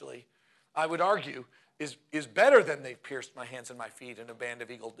 22, actually, I would argue, is better than they've pierced my hands and my feet, and a band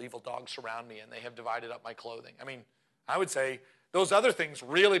of evil dogs surround me, and they have divided up my clothing. I mean, I would say those other things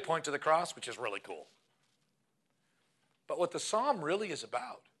really point to the cross, which is really cool. But what the psalm really is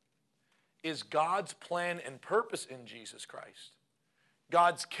about is God's plan and purpose in Jesus Christ.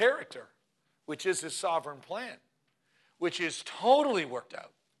 God's character, which is his sovereign plan, which is totally worked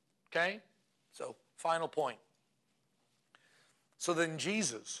out. Okay? So, final point. So then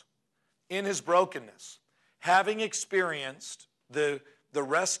Jesus, in his brokenness, having experienced the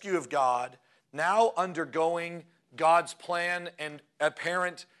rescue of God, now undergoing God's plan and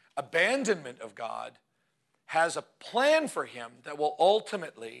apparent abandonment of God, has a plan for him that will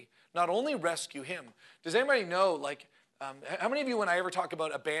ultimately not only rescue him. Does anybody know, like, how many of you, when I ever talk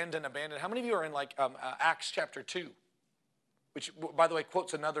about abandon, how many of you are in like Acts chapter 2, which, by the way,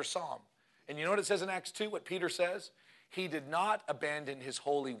 quotes another psalm? And you know what it says in Acts 2, what Peter says? He did not abandon his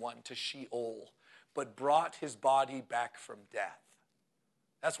Holy One to Sheol, but brought his body back from death.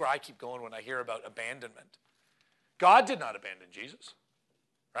 That's where I keep going when I hear about abandonment. God did not abandon Jesus,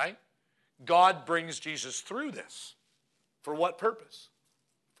 right? God brings Jesus through this. For what purpose?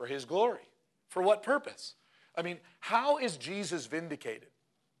 For his glory. For what purpose? I mean, how is Jesus vindicated?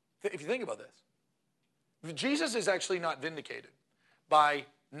 If you think about this, Jesus is actually not vindicated by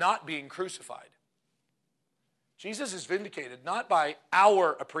not being crucified. Jesus is vindicated not by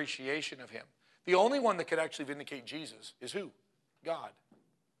our appreciation of him. The only one that could actually vindicate Jesus is who? God.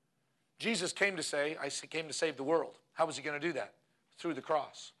 Jesus came to say, I came to save the world. How was he going to do that? Through the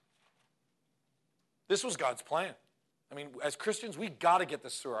cross. This was God's plan. I mean, as Christians, we got to get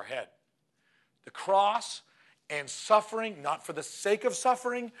this through our head. The cross and suffering, not for the sake of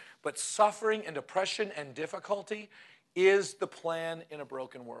suffering, but suffering and oppression and difficulty is the plan in a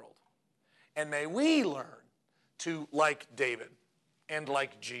broken world. And may we learn to, like David and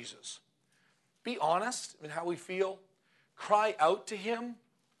like Jesus, be honest in how we feel, cry out to him,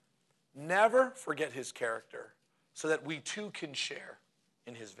 never forget his character, so that we too can share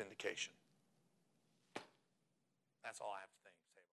in his vindication. That's all I have.